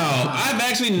 Wow, I've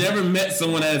actually never met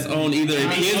someone that's on either a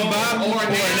Kids Box or now.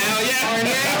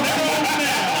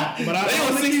 But They I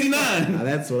on 69. Now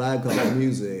that's what I call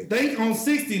music. think on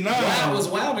 69. Wow, was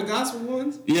Wild the gospel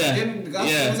ones? Yeah. Didn't the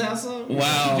gospel Yeah. ones have some?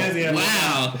 Wow. Jesse had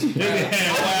Wow.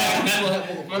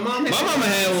 My mom had My mama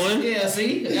had one. Yeah,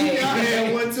 see? I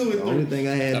had one, two, The and only three. thing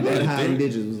I had I that bet high in it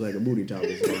digits was like a booty top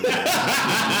or something.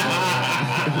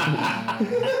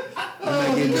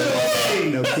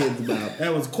 No kids about.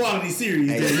 That was quality series,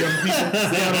 there, young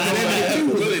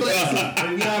people.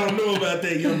 If y'all don't know about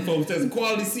that, young folks, that's a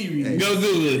quality series. Go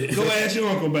Google it. Go ask your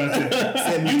uncle about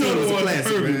that. You know the one,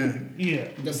 classic, Irving. man. Yeah.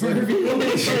 The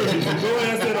pervy. Go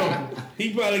ask that uncle.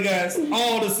 He probably got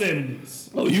all the 70s.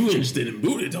 Oh, you interested in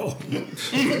booty talk?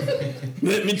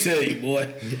 Let me tell you,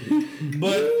 boy.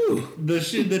 But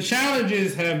the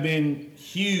challenges have been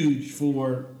huge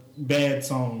for bad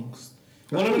songs.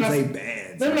 I wouldn't say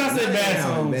bad. Let me not say bad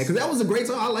songs. Because that was a great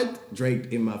song. I liked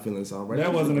Drake in My Feelings song. Right?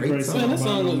 That wasn't a great song. Man, that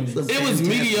song was, it was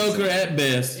mediocre at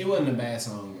best. It wasn't a bad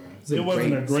song, bro. It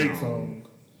wasn't a great song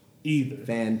either.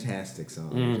 Fantastic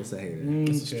song. Just a hater.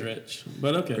 It's a stretch,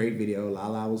 but okay. Great video.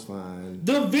 Lala was fine.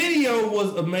 The video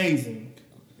was amazing.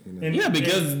 And, Yeah,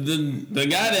 because the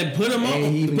guy that put him And he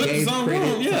on, even put the gave song credit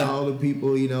on, to yeah. all the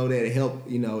people, that helped,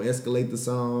 escalate the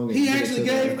song. And He get it actually to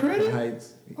gave the credit?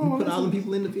 heights. He Oh, put that's all the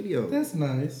people in the video. that's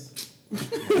nice. No,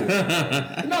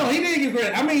 he didn't get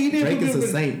credit. I mean, he did. Drake is a good.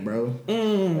 saint, bro.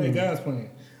 Hey, God's playing.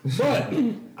 But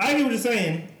I get what you're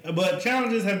saying. But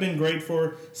challenges have been great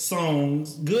for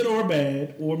songs, good or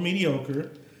bad or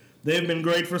mediocre. They've been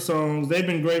great for songs. They've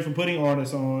been great for putting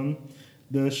artists on.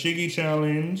 The Shiggy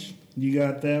Challenge, you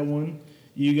got that one.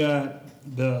 You got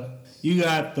the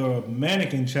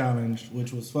Mannequin Challenge,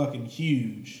 which was fucking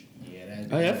huge. Yeah,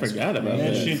 Oh, yeah, I forgot about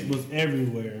That that. shit was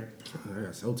everywhere. I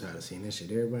got so tired of seeing that shit.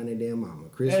 Everybody and their damn mama.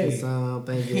 Christmas Hey. time,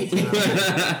 Thanksgiving time.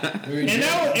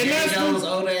 And that's Jones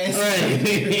old ass. Right.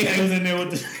 He was in there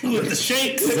with the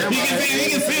shakes. You can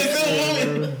see it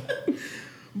still.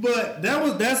 But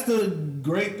that's the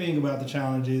great thing about the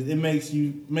challenges. It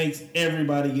makes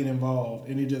everybody get involved,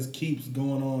 and it just keeps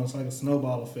going on. It's like a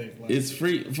snowball effect. Like, It's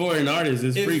free for an artist.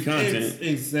 It's free content.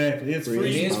 Exactly. It's free.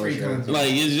 It is free content.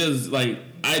 Like, it's just like,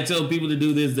 I tell people to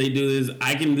do this, they do this.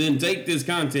 I can then take this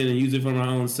content and use it for my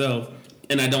own self,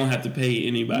 and I don't have to pay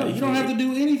anybody. No, you don't have to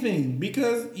do anything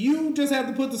because you just have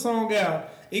to put the song out.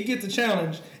 It gets a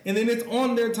challenge, and then it's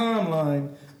on their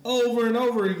timeline over and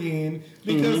over again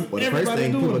because Well, the first everybody's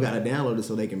thing, doing people it. got to download it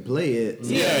so they can play it.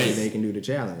 So Yes. that they can do the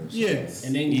challenge. Yes.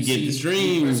 And then You get see, the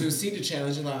stream. The person who see the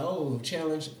challenge, you're like, oh,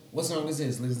 challenge. What song is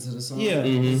this? Listen to the song. Yeah.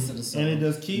 Listen to the song. And it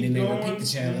just keeps and then going, they repeat the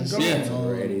challenge. going. Yeah. On and on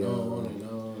Radio. and on and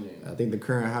on. I think the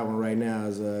current hot one right now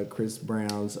is Chris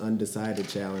Brown's Undecided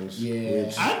Challenge. Yeah.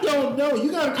 Which, I don't know. You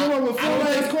got to come up with full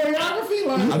ass choreography.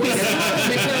 Like, I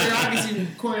mean,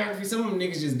 choreography. Some of them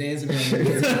niggas just dancing around.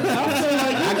 I feel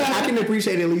like I can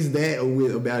appreciate at least that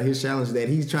about his challenge, that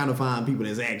he's trying to find people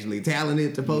that's actually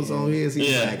talented to post on his. He's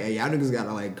Yeah. like, hey, y'all niggas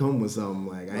gotta like come with something.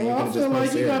 Like, I ain't I gonna feel just like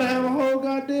post you gotta have a everything. whole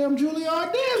goddamn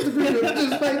Juilliard dance degree to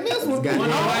just like this one. Got When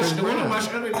Yeah. I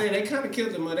watched other day, they kind of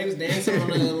killed them. They was dancing on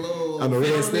a little On the red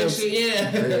film and steps? shit.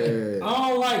 Yeah. Yeah. I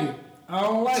don't like it. I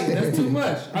don't like it. That's too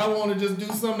much. I want to just do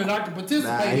something that I can Nah,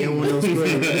 participate he ain't in. one of those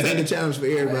scrubs. This ain't a challenge for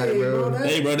everybody, Hey, bro. bro,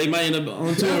 Hey, bro, they might end up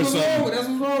on tour or That's something. what's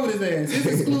wrong with his ass.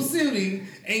 His exclusivity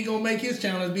ain't gonna make his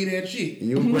challenge be that shit.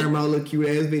 Your grandma little cute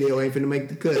ass video ain't finna make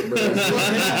the cut, bro.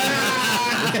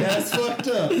 That's fucked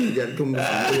up. You gotta come with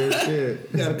some real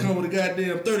shit. Gotta come with a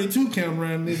goddamn 32 camera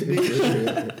in this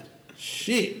bitch.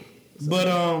 Shit. But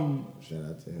Shout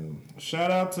out to him.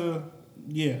 shout out to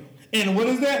And what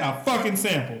is that? A fucking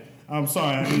sample. I'm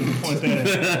sorry, I need to point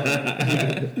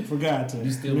that out. Forgot to. You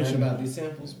still mad about these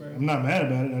samples, bro? I'm not mad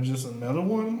about it. I'm just another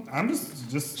one. I'm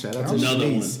just Shout out to Another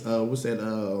Shanice. What's that?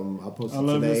 I posted I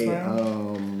Love Your today.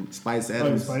 Smile? Spice Oh,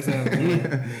 Adams. Spice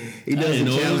Adams. He I does didn't a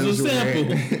know it challenge was a where-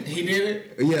 sample. He did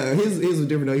it? Yeah, his was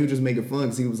different though. He was just making fun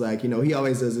because he was like, he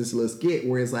always does this little skit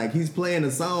where it's like he's playing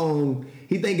a song.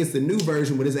 He think it's the new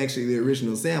version, but it's actually the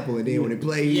original sample. And then when it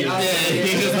plays, Yeah.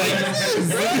 He just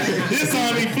like, This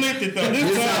time he flipped it though.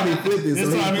 this time he flipped it. So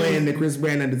this he's time he playing the Chris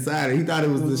Brown Undecided. He thought it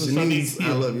was the Shanice, Shanice. yeah.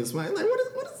 I Love Your Smile. Like, what is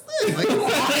this? Like, I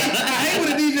hate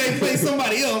when a DJ plays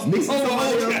somebody else. mixing over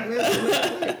somebody the whole else, track.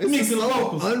 man. It's Mixing so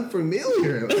vocals.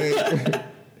 unfamiliar. Like,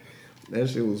 that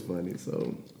shit was funny.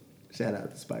 So, shout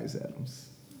out to Spice Adams.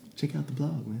 Check out the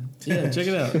blog, man. yeah, check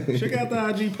it out. Check out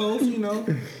the IG post,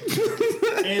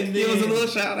 And Give us a then little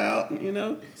shout out,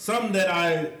 something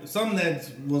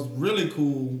that was really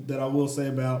cool that I will say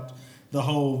about the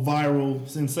whole viral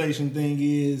sensation thing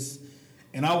is,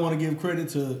 and I want to give credit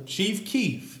to Chief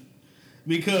Keef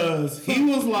because he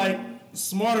was like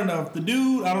smart enough. The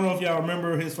dude, I don't know if y'all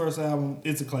remember his first album.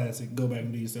 It's a classic. Go back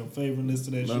and do yourself a favor and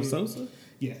listen to that Love shit. Sosa?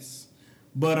 Yes,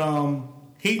 but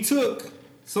he took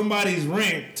somebody's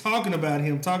rant talking about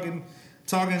him talking.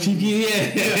 Yeah.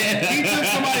 He took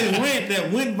somebody's rant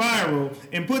that went viral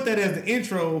and put that as the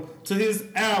intro to his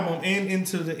album and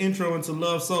into the intro into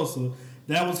Love Sosa.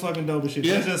 That was fucking dope as shit.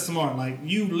 Yeah. That's just smart. Like,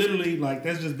 you literally, like,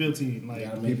 that's just built in. Like,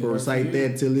 Gotta make People it work recite for you.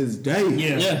 that till this day.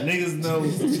 yeah, niggas know.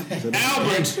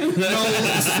 Albert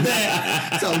knows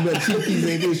that. Talking about Chief Keef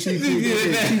ain't this, Chief Keef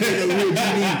ain't that, Chief ain't that real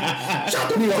GD. Shut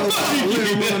the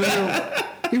fuck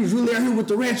up. He was really out here with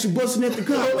the ratchet busting at the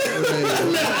cup.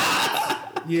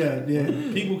 Yeah.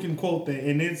 People can quote that,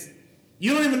 and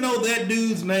You don't even know that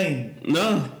dude's name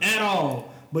No. at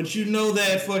all, but you know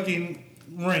that fucking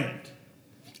rant.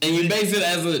 And you base it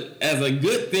as a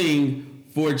good thing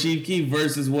for Chief Keef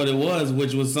versus what it was,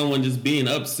 which was someone just being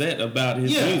upset about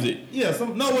his music. Yeah.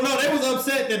 No, they was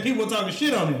upset that people were talking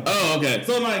shit on him. Oh, okay.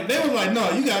 So like they was like, no,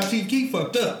 you got Chief Keef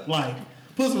fucked up. Like,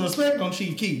 put some respect on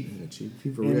Chief Keef. Chief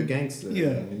Keef a real gangster.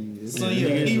 Yeah. So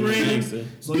yeah, he ran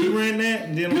that,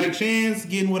 and then like Chance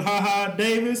getting with Ha Ha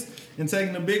Davis and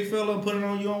taking the big fella and putting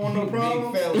on You Don't Want No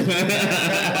Problems.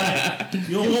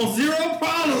 You don't want zero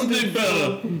problems, big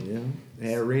fella. Yeah.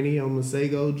 Had Rennie on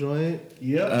Masego joint.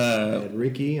 Yep. Had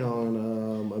Ricky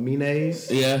on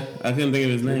Amine's. Yeah, I couldn't think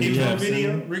of his name. He was on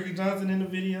video. Ricky Johnson in the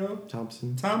video.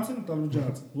 Thompson. I thought it was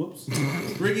Johnson. Whoops.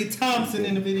 Ricky Thompson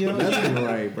in the video. That's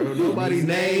right, bro. Nobody's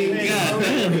name.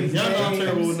 Y'all know I'm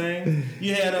terrible with names.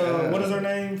 You had what is her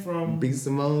name from B.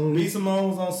 Simone. B. Simone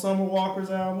was on Summer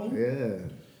Walker's album. Yeah.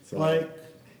 So Like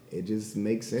it just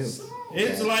makes sense.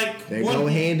 it's like They go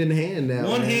hand in hand now.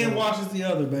 One man. hand washes the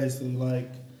other, basically.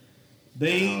 Like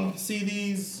they see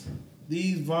these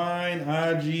Vine,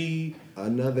 IG.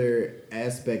 Another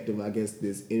aspect of, I guess,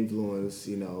 this influence,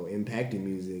 impacting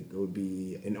music would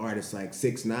be an artist like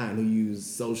 6ix9ine who used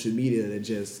social media to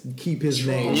just keep his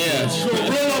name. Yeah.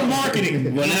 Guerrilla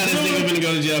marketing. Well, now this nigga gonna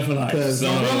go to jail for life.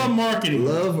 Guerrilla marketing.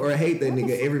 Love or hate that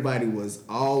nigga, everybody was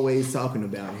always talking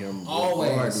about him.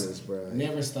 Always. Regardless, bro.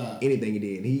 Never stop. Anything he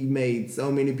did. He made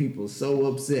so many people so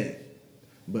upset,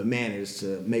 but managed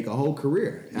to make a whole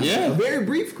career. Yeah. A very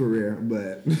brief career,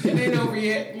 but It ain't over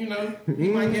yet, He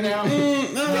might get out. No,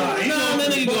 that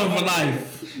nigga going for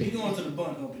life. He going to the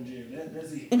bunt hump in jail.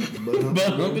 That's it.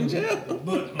 But up in jail.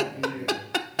 Bunt hump in jail.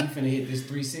 He finna hit this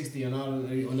 360 on all,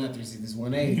 or not 360, this You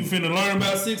 180. finna learn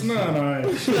about 6ix9ine, alright.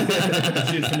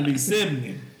 Shit finna be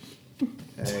 70.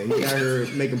 he got her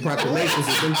making proclamations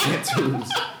with them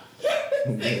tattoos.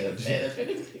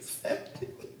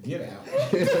 Get out.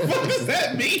 What does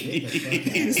that mean?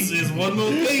 It's just one more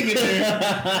thing in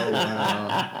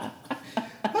there.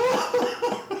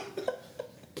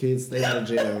 Kids, stay out of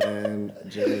jail, man.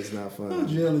 Jail is not fun.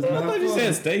 Jail is I not thought you fun.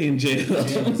 said stay in jail.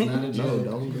 Jail is not a No, jail.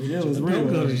 don't. Jail is Don't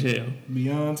go to real. jail.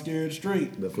 Beyond scared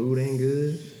straight. The food ain't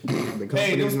good. The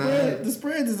Hey, company's the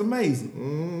spreads is amazing.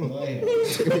 Hey,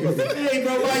 Hey,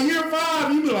 bro, by year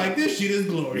 5, you be like, this shit is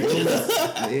glorious.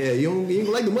 Yeah, you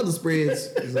don't like the mother spreads.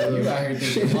 So, you out here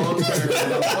thinking long term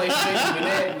about PlayStation and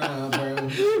that? Nah, bro.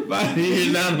 5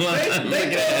 years down the line.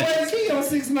 They always key on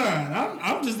 6ix9ine.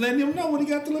 I'm just letting him know what he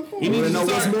got to look for. You want to know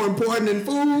what's more important than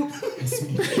food?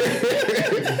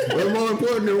 What's more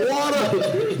important than water?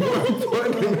 More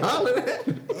important than all of that?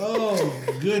 Oh,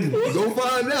 goodness. Go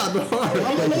find out.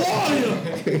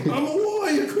 I'm a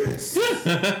warrior, Chris.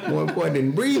 More important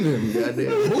than breathing.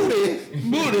 Goddamn booty.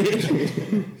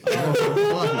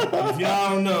 If y'all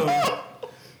don't know,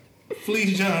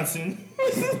 Fleece Johnson,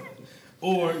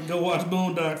 or go watch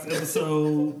Boondocks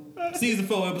season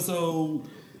 4, episode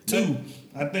 2,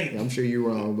 I think. I'm sure you're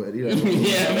wrong, but Yeah, I feel like you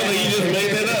just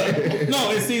made that up.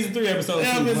 No, it's season 3, episode 2.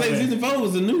 Yeah, I'm gonna my say bad. season 4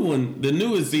 was the new one, the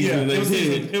newest Yeah, season it they was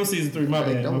did. season 3, my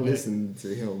bad. don't my bad. listen to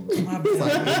him. It's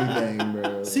like anything,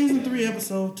 bro. Season 3,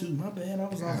 episode 2, my bad. I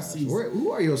was off the season.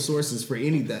 Who are your sources for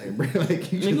anything, bro?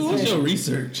 Like you Nigga, what's just your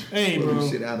research? Hey, pull bro.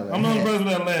 shit out of I'm that. not the person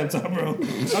with that laptop, bro.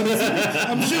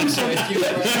 I'm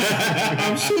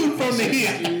shooting from the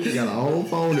hip. You got a whole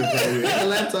phone in front of you. That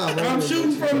laptop, bro. I'm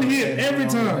shooting from the hip every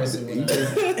time.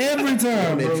 Every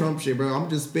time, That bro. Trump shit, bro. I'm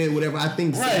just spitting whatever I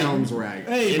think sounds right.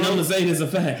 Hey, And I'm bro. gonna say this a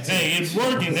fact. Hey, it's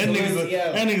working. That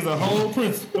nigga's a whole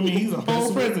prince. I mean, he's a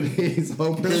whole president. He's a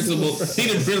whole Principal. He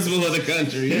the principal of the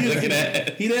country. Look at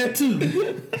that. He that too.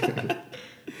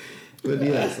 But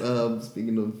yes,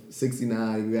 speaking of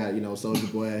 69, you got,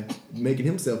 Soulja Boy making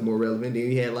himself more relevant.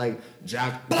 Then you had like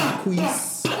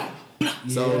Jacquees.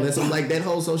 So that's like that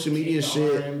whole social media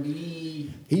shit.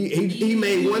 R&B. He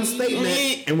made one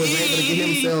statement and was able to get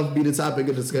himself be the topic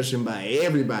of discussion by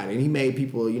everybody. And he made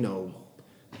people,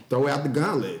 throw out the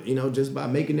gauntlet, just by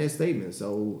making that statement.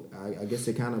 So I guess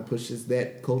it kind of pushes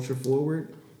that culture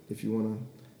forward, if you want to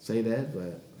say that.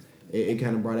 But it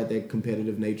kind of brought out that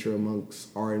competitive nature amongst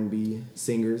R&B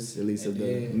singers, at least of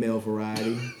the male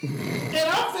variety. And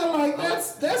I feel like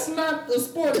that's not a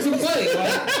sport to play.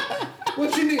 Like,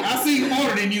 what you need? I see you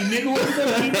harder than you, nigga. What the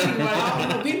fuck you need?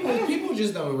 Like, People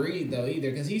just don't read though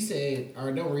either, because he said,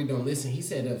 or don't read, don't listen. He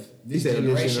said of this said of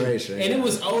this generation, generation, and yeah. it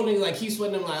was only like he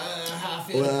sweating them like how I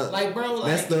feel, Well, like bro, like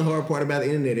that's the hard part about the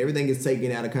internet. Everything is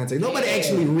taken out of context. Nobody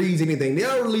actually reads anything.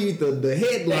 They'll read the the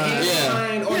headline.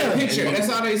 headline or the picture. That's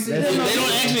all they see. That's They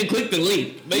don't actually click the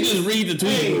link. They just read the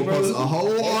tweet. A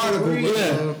whole article,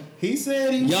 bro. He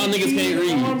said Y'all niggas can't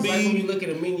read. It's like when you look at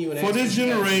a menu and For this actually-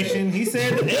 generation, he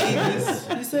said the ages.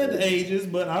 He said the ages,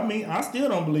 but I mean, I still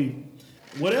don't believe him.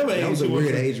 Whatever That age was a he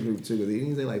weird age group too. He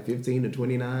didn't say like 15 to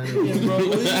 29. Yeah, bro,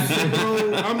 listen,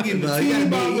 bro, I'm getting No, the you tea gotta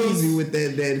about be easy with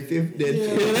that fifth.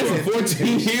 Yeah, that's a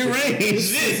 14-year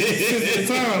range. the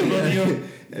time, bro. You know,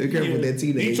 Be careful with that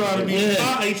teenage. he trying to be.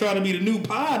 Yeah. He trying to be the new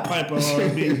Pied Piper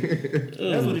R&B.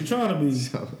 That's what he trying to be.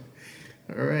 So,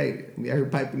 all right, we out here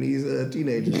piping these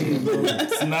teenagers.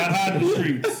 It's not hot in the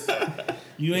streets.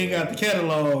 You ain't got the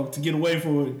catalog to get away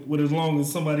from it with as long as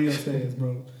somebody else has,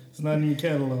 bro. It's not in your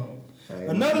catalog.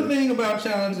 Another thing about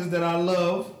challenges that I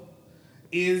love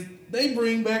is they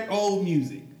bring back old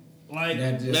music. Like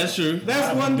That's true.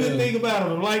 that's one good thing about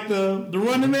them. Like the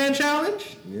Running Man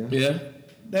challenge. Yeah.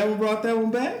 That one brought that one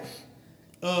back.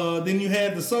 Then you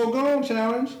had the So Gone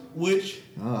challenge, which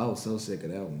Oh, I was so sick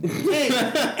of that one. hey,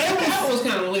 That was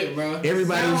kind of lit, bro.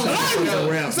 Everybody was trying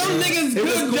to rap. Some niggas It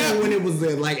was good cool job. when it was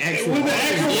like actual. with the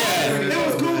actual Yeah.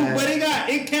 it was cool, but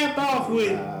it capped off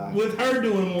with her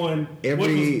doing one, which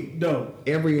was dope.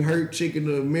 Every hurt chick in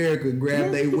America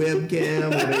grabbed their webcam or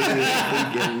their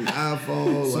freaking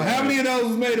iPhone. So like, how many of those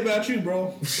was made about you,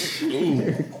 bro?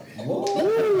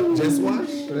 Just watch.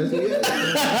 That's it.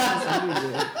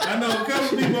 I know a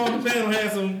couple people on the panel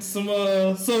had some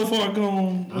so far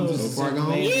gone, So far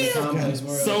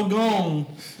gone. so gone,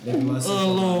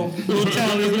 little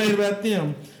challenges made about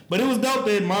them. But it was dope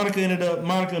that Monica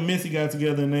and Missy got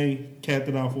together and they capped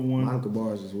it off with one. Monica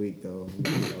Bars is weak though.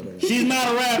 You know that. She's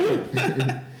not a rapper.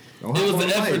 Don't It hop was on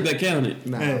the effort mic. that counted.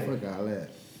 Nah, Hey. fuck all that.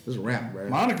 Just rap, bro.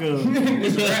 Monica,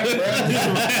 it's a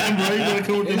rap, bro. You gotta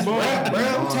come with them bars. Bro,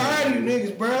 I'm tired of you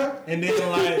niggas, bro. And then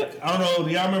like, I don't know,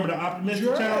 do y'all remember the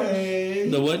Optimistic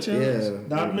Challenge? The what challenge? Yeah.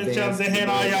 The Optimistic Challenge, they had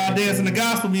all y'all dancing the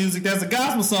gospel music. That's a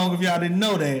gospel song if y'all didn't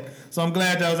know that. So I'm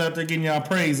glad y'all was out there getting y'all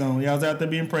praise on. Y'all was out there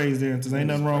being praised there, because ain't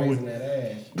nothing wrong with it.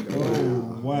 that ass.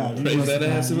 Oh, wow. You Praise must that not-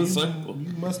 ass in a you- circle.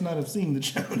 You must not have seen the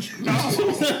challenge. No,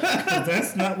 'cause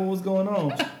that's not what was going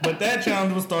on. But that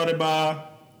challenge was started by,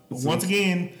 once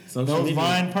again, Social those media.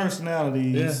 Vine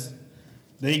personalities. Yeah.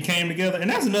 They came together. And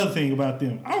that's another thing about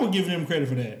them. I would give them credit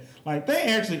for that. Like, they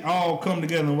actually all come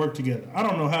together and work together. I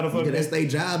don't know how the fuck That's their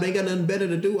job. They got nothing better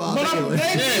to do all but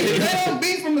day. they don't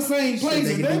be from the same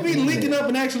places. they They can be do linking that. up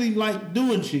and actually, like,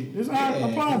 doing shit. I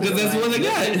applaud Because them. that's what they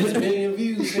This got. million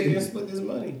views, they can split this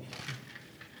money.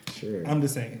 Sure. I'm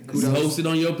just saying. Post it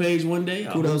on your page one day.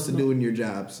 I'll Kudos post to it. doing your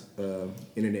jobs,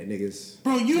 internet niggas.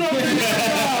 Bro, you don't do your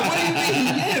job. What do you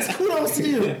mean? Yes, kudos to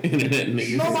you. Internet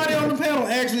niggas. Nobody on the panel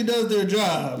actually does their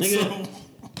job. Nigga.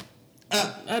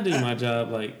 So, I do my job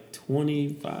like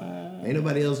 25. Ain't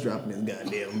nobody else dropping this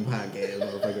goddamn podcast,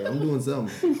 motherfucker. I'm doing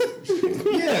something.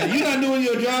 yeah, you're not doing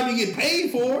your job you get paid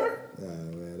for.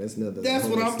 Man, that's nothing. That's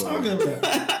what I'm talking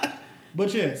about.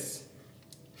 But yes,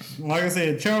 like I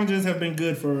said, challenges have been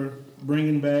good for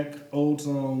bringing back old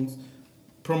songs,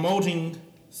 promoting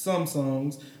some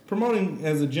songs, promoting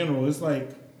as a general. It's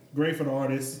like great for the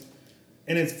artists,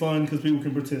 and it's fun because people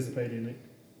can participate in it.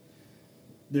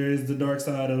 There is the dark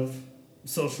side of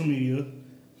social media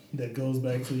that goes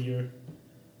back to your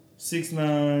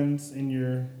 6ix9ines and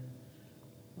your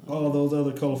all those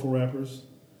other colorful rappers,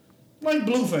 like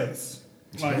Blueface.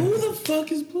 Like, Who the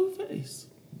fuck is Blueface?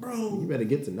 bro, You better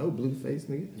get to know Blueface,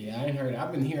 nigga. Yeah, I ain't heard.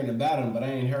 I've been hearing about him, but I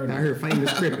ain't heard I him. heard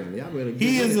famous Crippin'. Y'all better.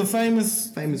 he is a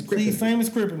famous Crippin'. He's famous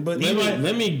Crippin', but he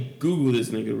Let me Google this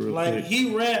nigga real like quick.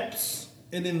 he raps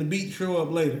and then the beat show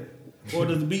up later, or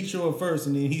does the beat show up first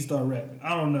and then he start rapping?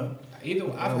 I don't know. Either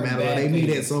I've No heard matter what, bad they meet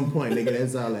things. at some point, nigga.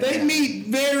 That's all that. They happens. meet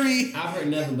very. I've heard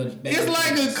nothing but bad It's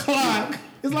like a things. clock.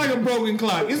 It's like a broken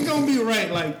clock. It's gonna be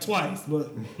right like twice, but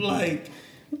like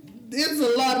it's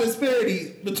a lot of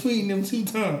disparity between them two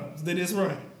times that it's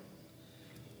right.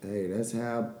 Hey, that's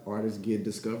how artists get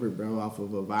discovered, bro, off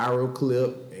of a viral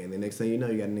clip, and the next thing you know,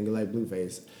 you got a nigga like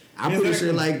Blueface. I'm pretty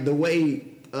sure, like, the way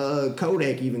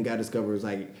Kodak even got discovered was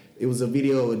like, it was a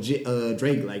video of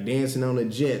Drake, like, dancing on a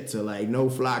jet to, like, No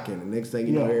Flocking. The next thing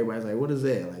you know, Yeah. everybody's like, what is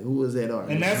that? Like, who is that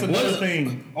artist? And that's another What?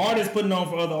 thing. Artists putting on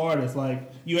for other artists.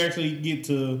 Like, you actually get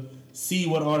to see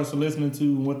what artists are listening to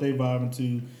and what they vibing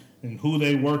to and who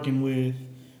they working with.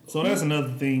 So that's another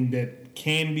thing that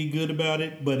can be good about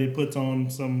it, but it puts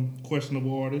on some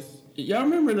questionable artists. Y'all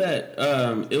remember that?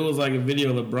 It was like a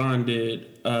video LeBron did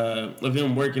of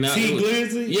him working out. T It was-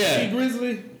 Grizzly? Yeah. T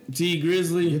Grizzly? T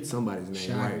Grizzly. Get somebody's name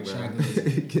Shy- right,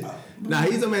 Shy bro. Nah,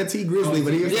 he's a man T Grizzly,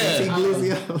 but he was saying T Yeah.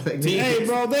 Grizzly. I was like, Hey,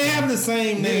 bro, they have the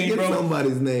same name, get bro.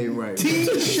 somebody's name right. T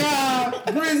Shy,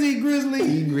 Grizzly.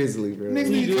 T Grizzly, bro. Niggas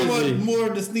need to come up Grizzly. with more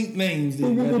distinct names.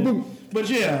 Then, goddamn. But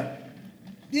yeah,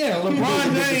 Yeah,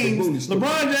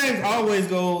 LeBron James always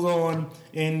goes on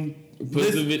and he puts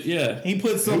somebody He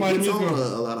puts music on on.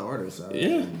 a lot of artists.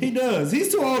 Yeah. He does.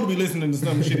 He's too old to be listening to some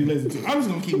of the shit he listens to. I'm just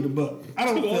gonna keep it a buck. I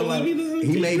don't feel like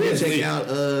He made me check out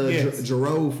Yes.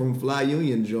 Jerome from Fly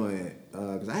Union joint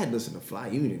because I had listened to Fly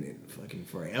Union in fucking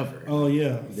forever. Oh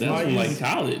yeah, That's from like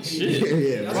college. Shit.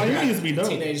 yeah, Why you used to be dope?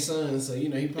 Teenage son, so you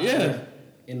know he probably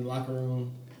in the locker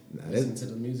room listening to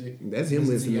the music. that's him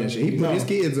listening to that shit. He put his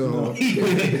kids on. He's the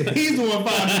one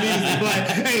finding the music. Like,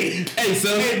 hey,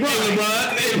 So, hey, bro,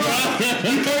 LeBron. Hey, bro.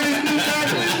 you heard this new track,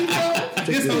 bro?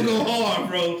 This gonna go hard,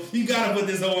 bro. You gotta put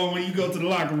this on when you go to the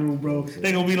locker room, bro.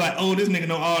 They gonna be like, oh, this nigga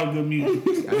know all the good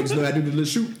music. I just know I do the little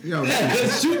shoot. You know,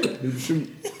 Shoot. do the shoot.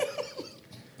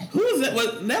 Who was that?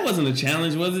 That wasn't a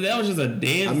challenge, was it? That was just a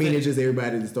dance. I mean, it's just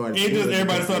everybody that started.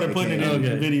 Everybody started putting it in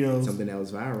videos. Something that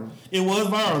was viral. It was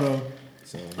viral though.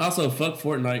 So Also, fuck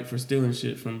Fortnite for stealing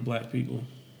shit from black people.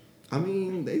 I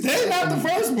mean, They're not the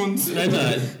first ones. They're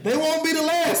not. They won't be the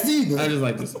last either. I just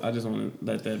like this. I just want to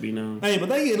let that be known. Hey,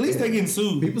 but at least they getting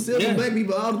sued. People steal from black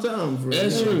people all the time. For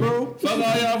That's true, bro. Fuck all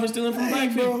y'all for stealing from black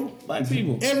people. Black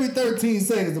people. Every 13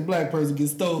 seconds, a black person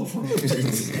gets stole from.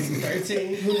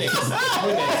 13. Who next?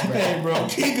 Hey, bro,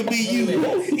 it could be you.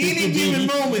 Any given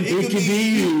moment, it could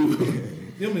be you.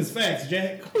 Them is facts,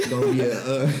 Jack. It's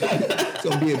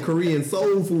gonna be a Korean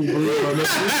soul food burrito.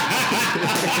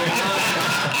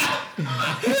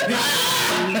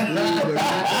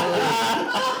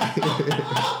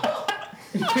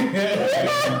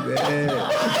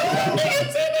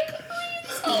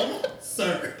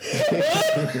 Sir. Hey,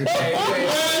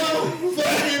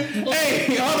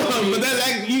 hold on, but that's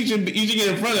actually, you should get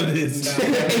in front of this.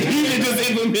 You should just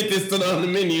implement this on the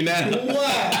menu now.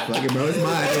 What? Fuck it, bro. It's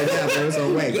mine. Yeah, bro. It's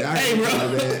on wax. Hey, bro.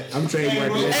 I'm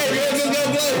trademarking that. Hey, bro,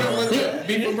 just go.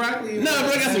 Beef and broccoli. No, bro,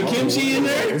 I got some kimchi in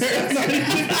there.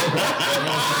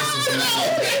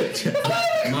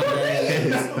 My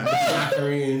bad.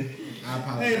 Korean. I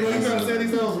apologize. Hey, bro, you trying to set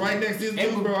these hoes right next to this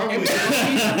dude, bro? I'm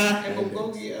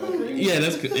with you. Yeah,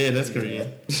 that's Korean. That's your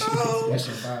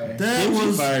fire. That Kimchi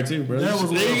was fire too, bro. that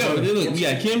was there you go. well Look, we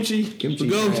got kimchi. Kimchi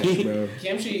Bulgogi. trash, bro.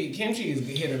 Kimchi is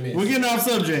hit or miss. We're getting off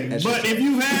subject, That's but just- if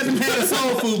you haven't had a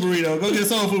soul food burrito, go get a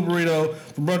soul food burrito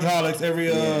from Brunchaholics every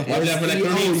Watch out for that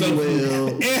Korean soul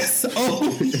food. S-E-O-U-L.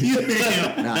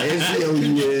 S-O-U-L. Nah,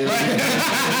 S-E-O-U-L.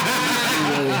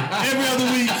 Every other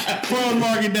week, Prawn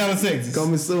Market down in Texas.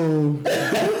 Coming soon.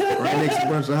 Right next to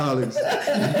Brunchaholics.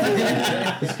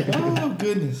 Oh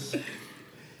goodness.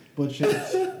 But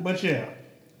yeah.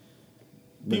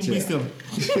 People be stealing.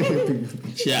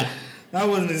 Yeah. I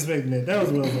wasn't expecting that. That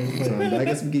was well done. But I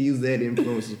guess we could use that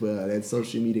influence as well. That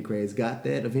social media craze got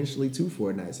that eventually to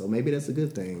Fortnite. So maybe that's a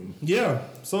good thing. Yeah,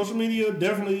 social media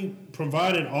definitely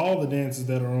provided all the dances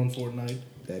that are on Fortnite,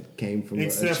 That came from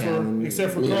except a challenge.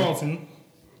 for Carlton.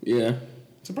 Yeah.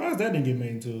 Surprised that didn't get made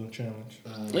into a challenge.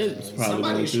 It's probably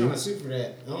Somebody's going trying to. to sue for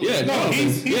that. Yeah, No, no,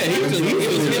 he's he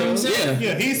was yeah.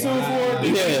 Yeah, he's suing for it.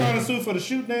 He's Yeah. trying to sue for the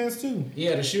shoot dance too.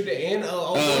 Yeah, the shooter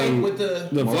and with the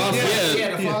floss, yeah, the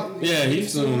yeah. floss. Yeah,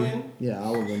 he's suing. Yeah,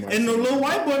 all of them. Are And the little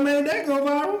white boy made that go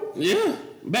viral. Yeah.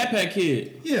 Backpack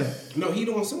Kid. Yeah. No, he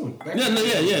the one suing.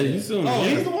 Yeah, he's suing. Oh, yeah.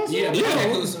 he's the one suing? Yeah, Yeah.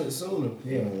 Backpack was suing him.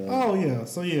 Yeah. Oh yeah.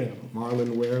 So yeah.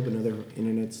 Marlon Webb, another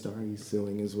internet star, he's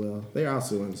suing as well. They're all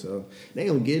suing, so they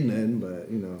don't get nothing, but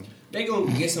you know. They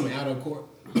gonna get some out of court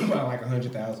by like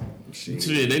 100,000. Shit.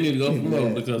 Shit, they need to go for more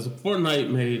Yeah. because Fortnite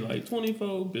made like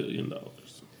 $24 billion.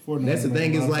 Fortnite That's the made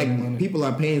thing a is lot of money. like people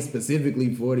are paying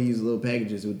specifically for these little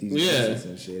packages with these Yeah. businesses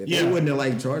and shit. If Yeah. they wouldn't have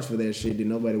like charged for that shit, then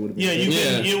nobody would have been. Yeah,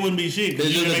 paying. it wouldn't be shit. 'cause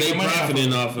It's you just that make they money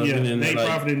profiting off of yeah, it and they like-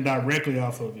 profiting directly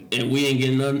off of it. And we ain't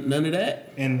getting none of that.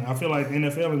 And I feel like the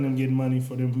NFL and them getting money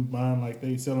for them buying like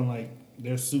they selling like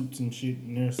their suits and shit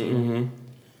and their stuff. Mm-hmm.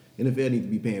 NFL need to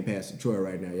be paying Pastor Troy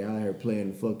right now. Y'all out here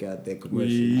playing the fuck out that commercial.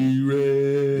 We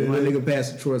Give my ready. nigga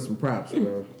Pastor Troy some props,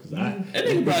 bro. 'Cause And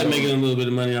they can probably making a little bit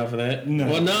of money off of that. No.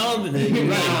 Well, no, you're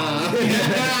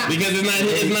right. Because it's not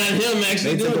him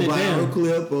actually they took a doing it. viral Damn.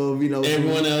 clip of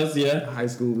Everyone else, yeah. high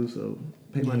schoolers. So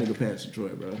pay my nigga Pastor Troy,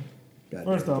 bro. God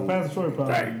First damn, off, dude. Pastor Troy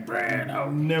probably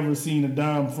I've never seen a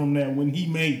dime from that when he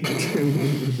made it.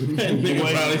 Nigga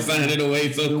probably signed it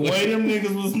away so The quick. way them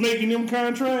niggas was making them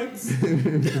contracts.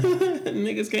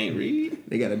 Niggas can't read.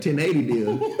 They got a 1080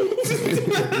 deal.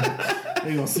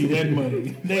 They gonna see that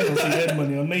money. They gonna see that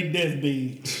money on their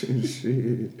deathbed.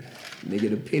 Shit. They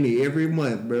get a penny every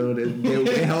month, bro.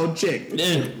 That whole check.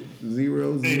 Yeah.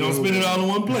 Zero. They gonna spend it all in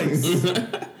one place.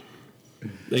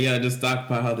 They gotta just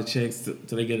stockpile the checks till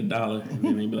they get $1. And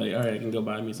then they be like, all right, I can go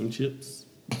buy me some chips.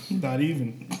 Not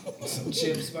even. Some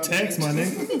chips. Tax my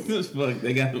nigga. Fuck,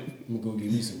 they got I'm gonna go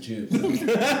get me some chips.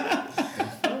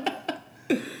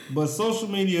 But social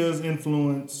media's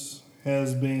influence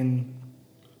has been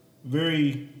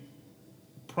very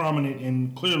prominent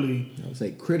and clearly, I would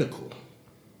say critical.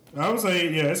 I would say,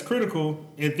 yeah, it's critical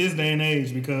at this day and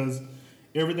age because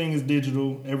everything is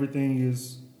digital. Everything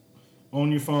is on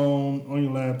your phone, on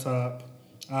your laptop,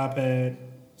 iPad.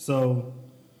 So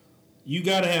you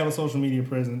got to have a social media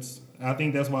presence. I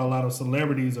think that's why a lot of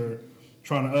celebrities are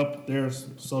trying to up their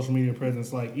social media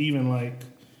presence. Like even like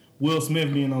Will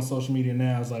Smith being on social media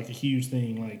now is like a huge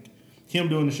thing. Like him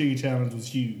doing the Shiggy Challenge was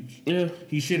huge. Yeah.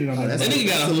 He shitted on that. that's That nigga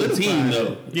got a whole team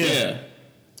though. Yeah.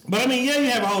 But I mean, yeah, you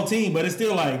have a whole team, but it's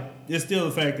still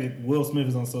the fact that Will Smith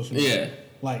is on social media. Yeah.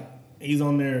 Like he's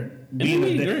on there being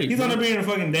a dad. great, He's on there being a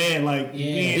fucking dad, like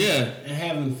Yeah. and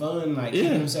having fun, like Yeah.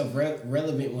 keeping himself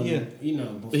relevant when Yeah.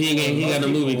 before He got a most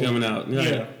movie people- coming out.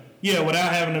 Yeah,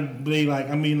 without having to be like,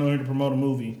 I'm being on here to promote a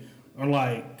movie. Or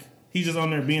like, he's just on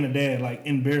there being a dad, like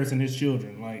embarrassing his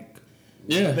children. Like,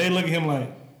 Yeah. they look at him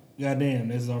like, goddamn,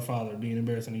 this is our father being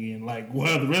embarrassing again. Like,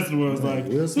 well, the rest of the world's like,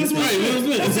 Will this Smith. right, Will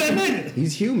Smith. That's that nigga.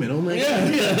 He's human. Oh my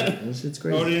god. That shit's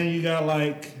crazy. Oh, then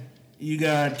you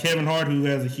got Kevin Hart, who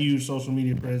has a huge social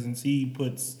media presence. He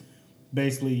puts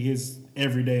basically his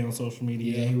every day on social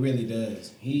media. Yeah, he really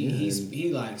does.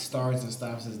 He like starts and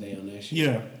stops his day on that shit.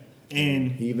 Yeah.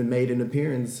 And He even made an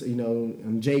appearance,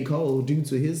 J. Cole, due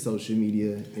to his social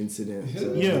media incident.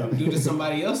 So, yeah, Due to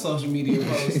somebody else's social media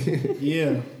post.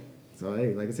 yeah, So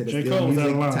hey, like I said, J. it's still Cole's out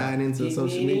of music line. tied into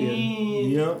social media.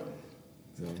 yep.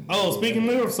 So, Oh, speaking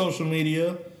of social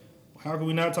media, how can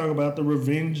we not talk about the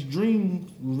Revenge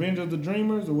of the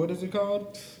Dreamers, or what is it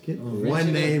called? get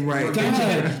one name right.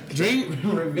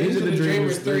 Revenge of the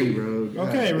Dreamers 3, bro. God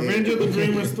Okay, damn. Revenge of the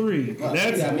Dreamers 3.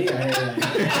 That's got me out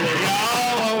here.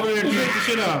 y'all over there tripped the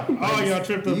shit out. All y'all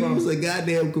tripped up Use on. a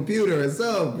goddamn computer or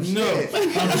something. No,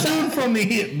 Shit. I'm shooting from the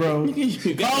hip, bro.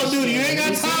 Call of Duty, you ain't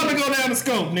got time to go down the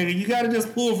scope, nigga. You gotta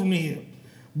just pull from the hip.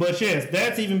 But yes,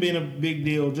 that's even been a big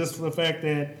deal just for the fact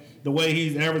that the way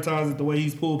he's advertised it, the way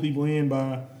he's pulled people in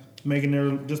by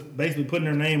making just basically putting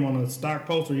their name on a stock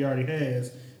poster he already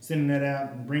has, sending that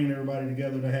out and bringing everybody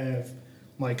together to have,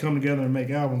 like, come together and make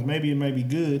albums. Maybe it may be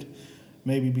good.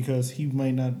 Maybe because he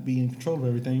might not be in control of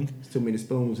everything. There's too many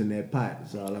spoons in that pot.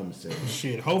 That's all I'm saying.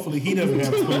 Shit, hopefully he doesn't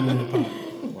have a spoon in the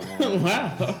pot.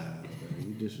 Wow.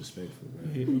 You disrespectful,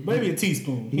 bro. Maybe a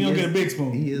teaspoon. He don't get a big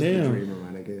spoon. He is Damn. the dreamer, my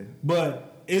nigga.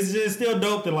 But it's just still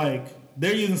dope that, like,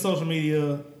 they're using social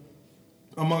media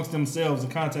amongst themselves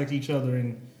to contact each other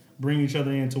and bring each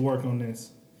other in to work on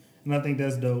this. And I think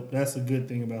that's dope. That's a good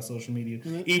thing about social media.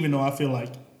 Even though I feel like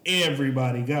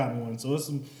everybody got one. So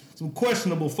it's some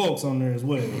questionable folks on there as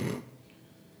well.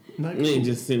 Not You ain't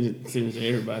just send it to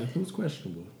everybody. Who's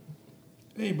questionable?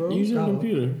 Hey, bro. Use your Oh.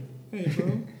 computer. Hey,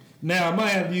 bro. Now, I might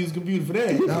have to use a computer for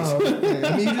that. No,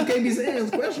 I mean you just can't be saying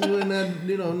it's questionable and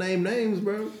not name names,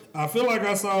 bro. I feel like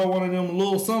I saw one of them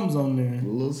little sums on there. A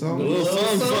little something. Little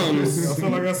something. I feel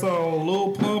like I saw a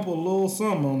little pump or a little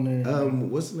something on there.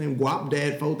 What's his name? Guap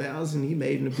Dad 4000. He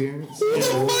made an appearance. Who the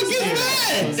fuck is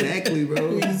that? Exactly,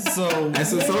 bro. So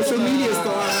That's a social media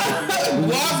star.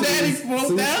 Guap Daddy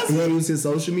 4000? He used his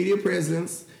social media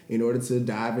presence in order to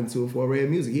dive into a foray of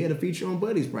music. He had a feature on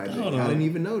Buddy's project. Hold I on. didn't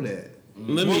even know that.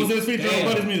 Let what me. was his feature on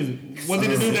Buddy's music? Was he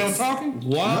the dude that was talking?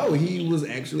 Guap. No, he was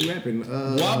actually rapping.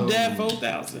 Guap Dad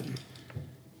 4000.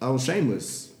 Oh,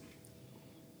 Shameless.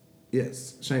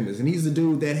 Yes, Shameless, and he's the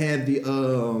dude that had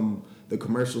the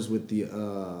commercials with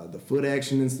the foot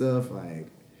action and stuff. Like,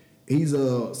 he's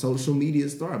a social media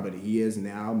star, but he has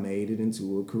now made it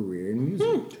into a career in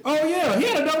music. Oh yeah, he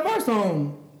had a dope verse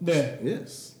on that.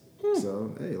 Yes.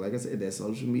 So hey, like I said, that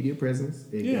social media presence.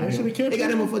 Yeah, they should've kept It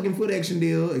got it. him a fucking foot action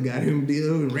deal. It got him a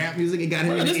deal in rap music. It got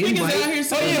him an This nigga's invite. out here Oh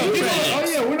selling yeah, people, products. oh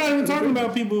yeah. We're not even talking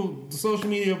about people social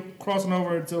media crossing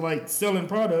over to like selling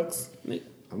products. This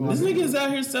nigga's out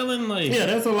here selling like. Yeah,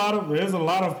 there's a lot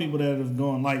of people that have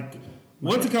gone like.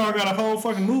 What's it called? Got a whole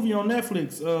fucking movie on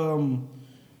Netflix.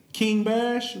 King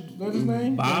Bash, is that his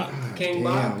name? Bob. King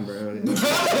Bob. Damn, bro.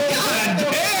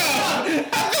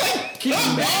 King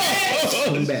Bash.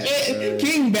 Come back, bro.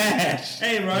 King Bash.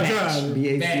 Hey, bro, I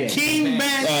tried. BACH. King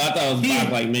Bash. Oh, I thought it was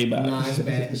Bob like Maybach. Nah, it's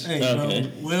Bash. Hey, Okay.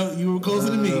 bro. Well, you were closer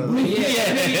to me, bro.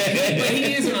 Yeah, but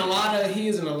he is in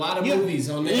a lot of movies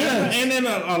on there. Yeah, and then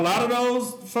a lot of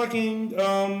those fucking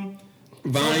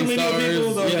Vine social media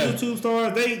people, stars. those Yeah. YouTube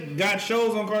stars, they got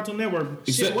shows on Cartoon Network.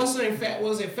 Shit, what's his name? Fat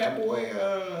Boy?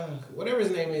 Whatever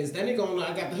his name is. That nigga on I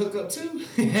Got the Hookup too.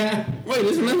 Yeah. Wait,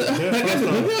 there's another.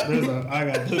 There's a I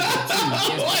got hooked up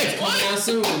too. It's coming out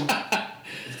soon.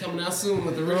 It's coming out soon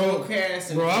with the original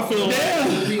cast. And Bro,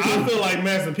 I feel like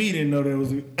Master P didn't know there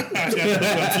was a I got hooked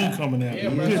up 2 coming out. Yeah,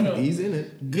 bro. He's in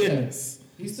it. Goodness.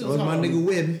 He's still So it's my talking. nigga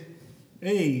Webby.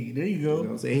 Hey, there you You know what go.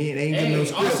 I'm saying? He ain't getting no Hey,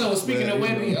 script. also speaking but, of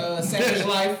Webby, you know, Savage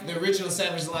Life, the original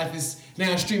Savage Life is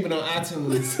now streaming on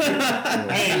iTunes.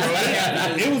 Hey,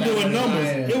 bro, it was doing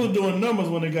numbers. It was doing numbers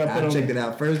when it got put I on. checked it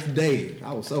out first day.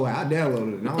 I was so high. I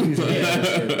downloaded it. And I don't usually have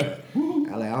that shit.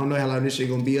 I don't know how long this shit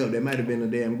gonna be up. There might have been a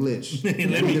damn glitch.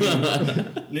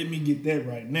 Let me get that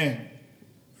right now.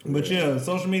 But yeah,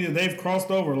 social media, they've crossed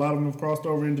over. A lot of them have crossed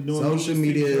over into doing Social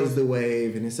movies, media TV is shows. the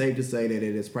wave, and it's safe to say that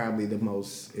it is probably the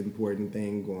most important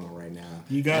thing going on right now.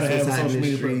 You gotta That's have what's a hot in social the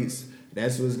media streets.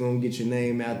 That's what's gonna get your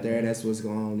name out there. That's what's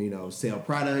gonna, sell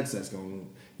products. That's gonna,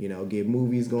 get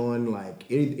movies going. Like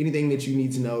anything that you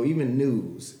need to know, even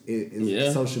news.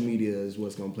 Social media is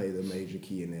what's gonna play the major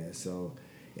key in that. So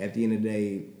at the end of the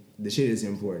day, the shit is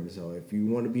important. So if you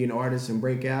want to be an artist and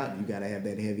break out, you gotta have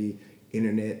that heavy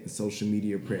internet and social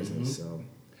media presence. So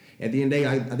at the end of the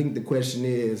day, I think the question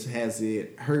is, has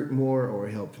it hurt more or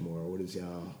helped more? What is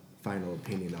y'all final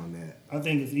opinion on that? I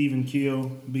think it's even kill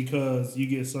because you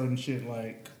get certain shit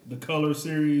like the Color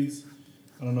series.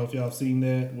 I don't know if y'all have seen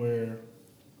that, where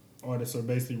artists are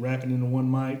basically rapping into one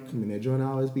mic. I mean, that joint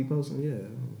always be posting, yeah.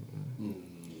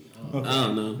 I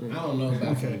don't know. I don't know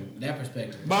about Okay. from that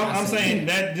perspective. But I'm I see saying it.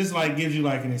 that just like gives you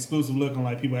like an exclusive look on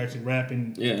like people actually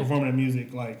rapping, Yeah. performing their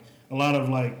music. Like a lot of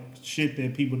like shit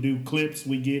that people do, clips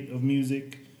we get of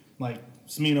music. Like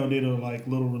Smino did a like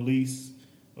little release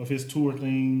of his tour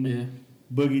thing. Yeah.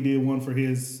 Boogie did one for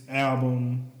his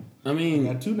album. I I mean,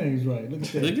 got two names right. Look at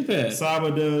that. Look at that.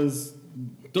 Saba does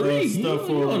Three. stuff You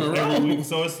for on a roll. every week.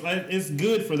 So it's like it's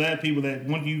good for that people that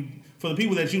for the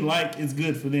people that you like. It's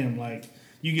good for them. Like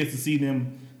you get to see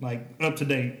them like up to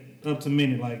date, up to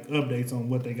minute, like updates on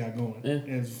what they got going.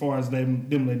 Yeah. As far as them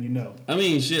letting you know. I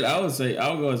mean, shit. I would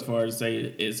go as far as say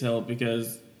it's helped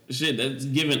because shit that's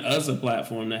given us a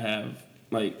platform to have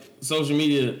like social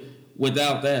media.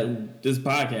 Without that, this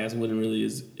podcast wouldn't really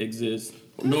exist.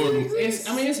 Nor It's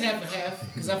half and half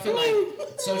because I feel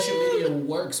like social media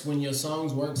works when your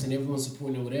songs works and everyone's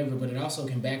supporting it, whatever. But it also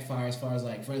can backfire as far as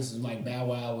like, for instance, like Bow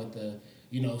Wow with the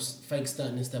fake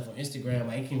stunting and stuff on Instagram.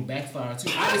 Like it can backfire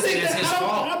too. Obviously, that's his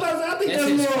fault. I think That's that's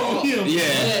his more on fault. him.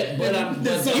 Yeah. But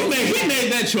he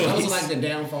made that choice. those are like the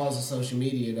downfalls of social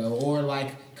media, though, or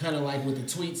like kind of like with the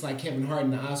tweets, like Kevin Hart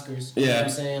and the Oscars. You know what I'm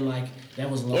saying? Like that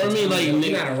was a long Or I mean, time like, ago. Nick-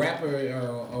 You're not a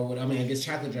rapper or what? I mean, I guess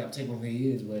Chocolate Drop technically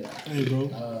he is, but Hey, bro.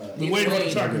 The either way for way,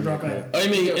 the chocolate drop out. I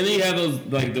mean, and then you have those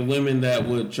like the women that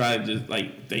would try to just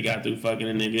like they got through fucking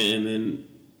a nigga and then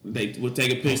they would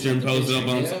take a picture and post it up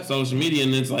on Yeah. social media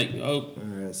and it's like, oh, All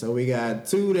right, so we got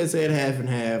two that said half and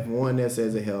half, one that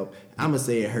says it helped. I'm going to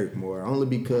say it hurt more, only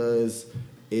because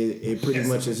it pretty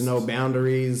much has no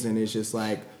boundaries, and it's just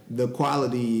like the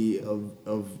quality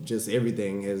of just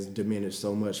everything has diminished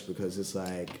so much because it's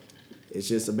like, it's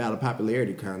just about a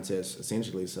popularity contest,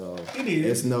 essentially. So It is.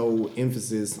 there's no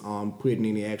emphasis on putting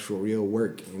any actual real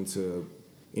work into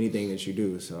anything that you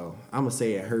do. So I'm going to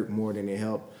say it hurt more than it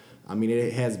helped. I mean,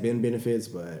 it has been benefits,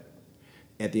 but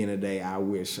at the end of the day, I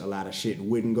wish a lot of shit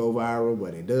wouldn't go viral,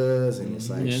 but it does. And it's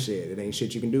like, Yeah. shit, it ain't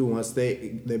shit you can do once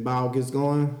the ball gets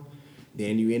going.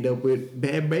 Then you end up with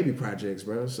bad baby projects,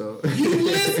 bro. So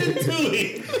Listen to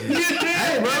it.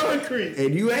 Hey, bro.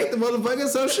 and you ain't the motherfucker,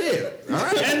 so shit. All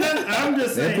right, And I'm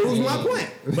just saying. that proves my point.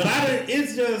 But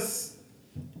it's just,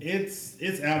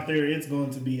 it's out there. It's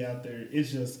going to be out there.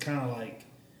 It's just kind of like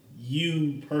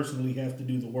you personally have to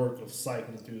do the work of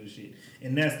cycling through the shit.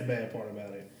 And that's the bad part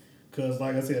about it. Because,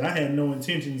 like I said, I had no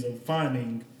intentions of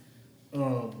finding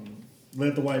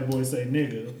Let the White Boy Say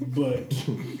Nigga, but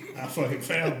I fucking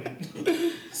found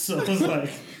it. So it's like,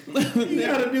 you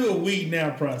gotta do a weed now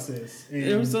process. And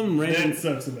There was some random- that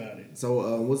sucks about it.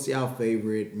 So, what's y'all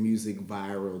favorite music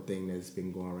viral thing that's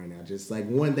been going right now? Just like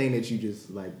one thing that you just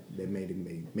like that made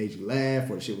you laugh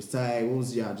or the shit was tight. What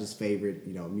was y'all just favorite,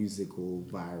 musical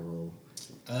viral?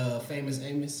 Famous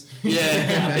Amos.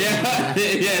 yeah,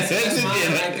 yes, That's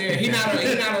mine right there. He not a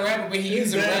rapper, but he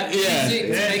is a rapper. Yeah. Music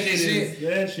to That make shit shit. is-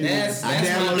 that shit is-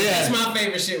 That's my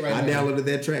favorite shit right I there. downloaded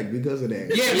that track because of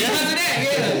that. Yeah, because of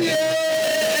that.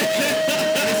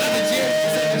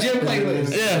 It's on the gym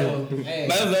playlist. Yeah. So, hey.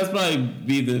 That's probably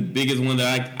be the biggest one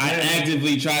that I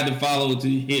actively tried to follow to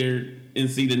hear and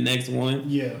see the next one.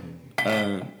 Yeah.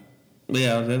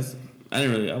 Yeah, I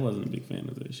wasn't a big fan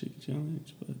of the Shiki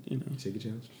Challenge, but Shake it,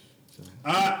 challenge.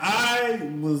 I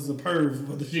was a perv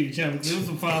for the Shiki Challenge. There was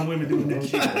some fine women doing that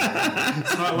shit.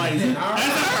 It's not like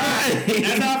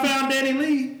that's how I found Danny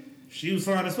Lee. She was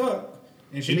fine as fuck.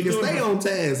 And she Nigga, was stay on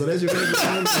task. So that's your favorite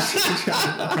one.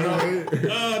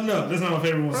 no, that's not my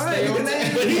favorite one. Right, But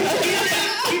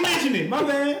he mentioned it. My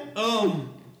bad.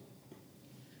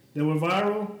 that went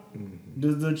viral.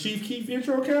 Does the Chief Keef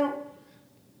intro count?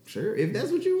 Sure, if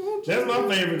that's what you want. That's my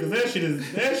favorite because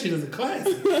that shit is a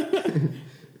classic.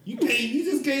 You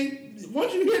just can't.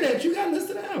 Once you hear that, you gotta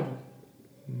listen to the album.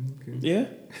 Okay. Yeah.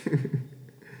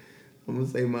 I'm gonna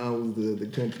say mine was the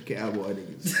country cowboy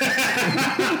niggas.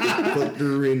 Fucked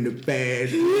her in the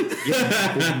past.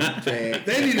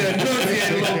 They need to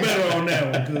enunciate a little better on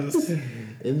that one, cause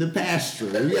in the pasture.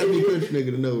 You gotta be a country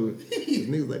nigga to know.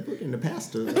 Niggas like fuck in the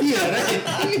pasture.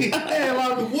 yeah,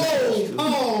 like whoa,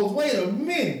 pause, wait a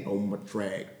minute. On my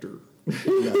tractor.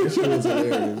 This shit was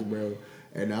hilarious, bro.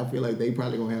 And I feel like they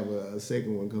probably gonna have a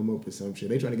second one come up or some shit.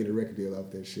 They trying to get a record deal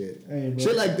off that shit. Hey,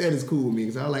 shit like that is cool with me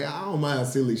because I was like, I don't mind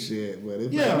silly shit, but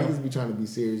if Yeah. like, niggas be trying to be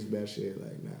serious about shit,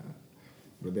 like nah.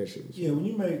 But that shit was Yeah, when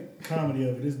you make comedy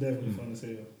of it, it's definitely fun as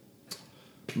hell.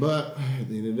 But at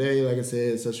the end of the day, like I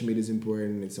said, social media is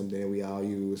important. It's something that we all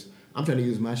use. I'm trying to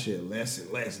use my shit less and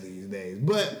less these days.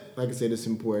 But like I said, it's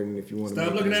important if you want to.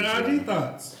 Stop looking at IG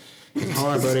thoughts. It's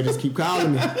hard, bro. They just keep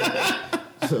calling me.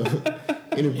 So,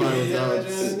 any final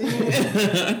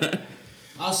thoughts?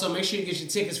 Also, make sure you get your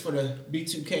tickets for the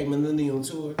B2K Millennium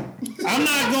Tour. I'm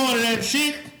not going to that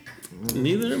shit.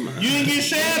 Neither am I. You didn't get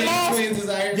Shad off? Twins is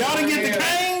out here Y'all didn't get the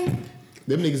cane?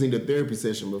 Them niggas need a therapy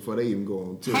session before they even go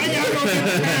on tour. How y'all gonna get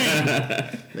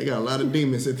the cane? They got a lot of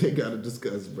demons that they gotta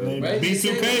discuss, bro. Man. Right?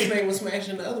 B2K. This thing was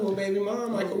smashing the other one, baby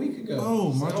mom, like a week ago.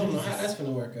 Oh, my so I don't know Jesus. how that's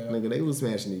gonna work out. Nigga, they was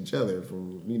smashing each other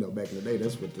from, back in the day.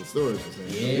 That's what the stories were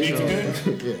saying. Yeah. B2K?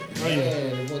 Yeah. Oh,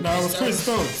 yeah. what No, it was the Chris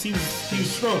stuff- Stokes. He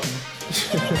was stroking.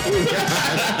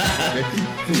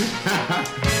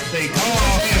 They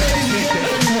call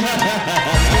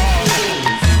him.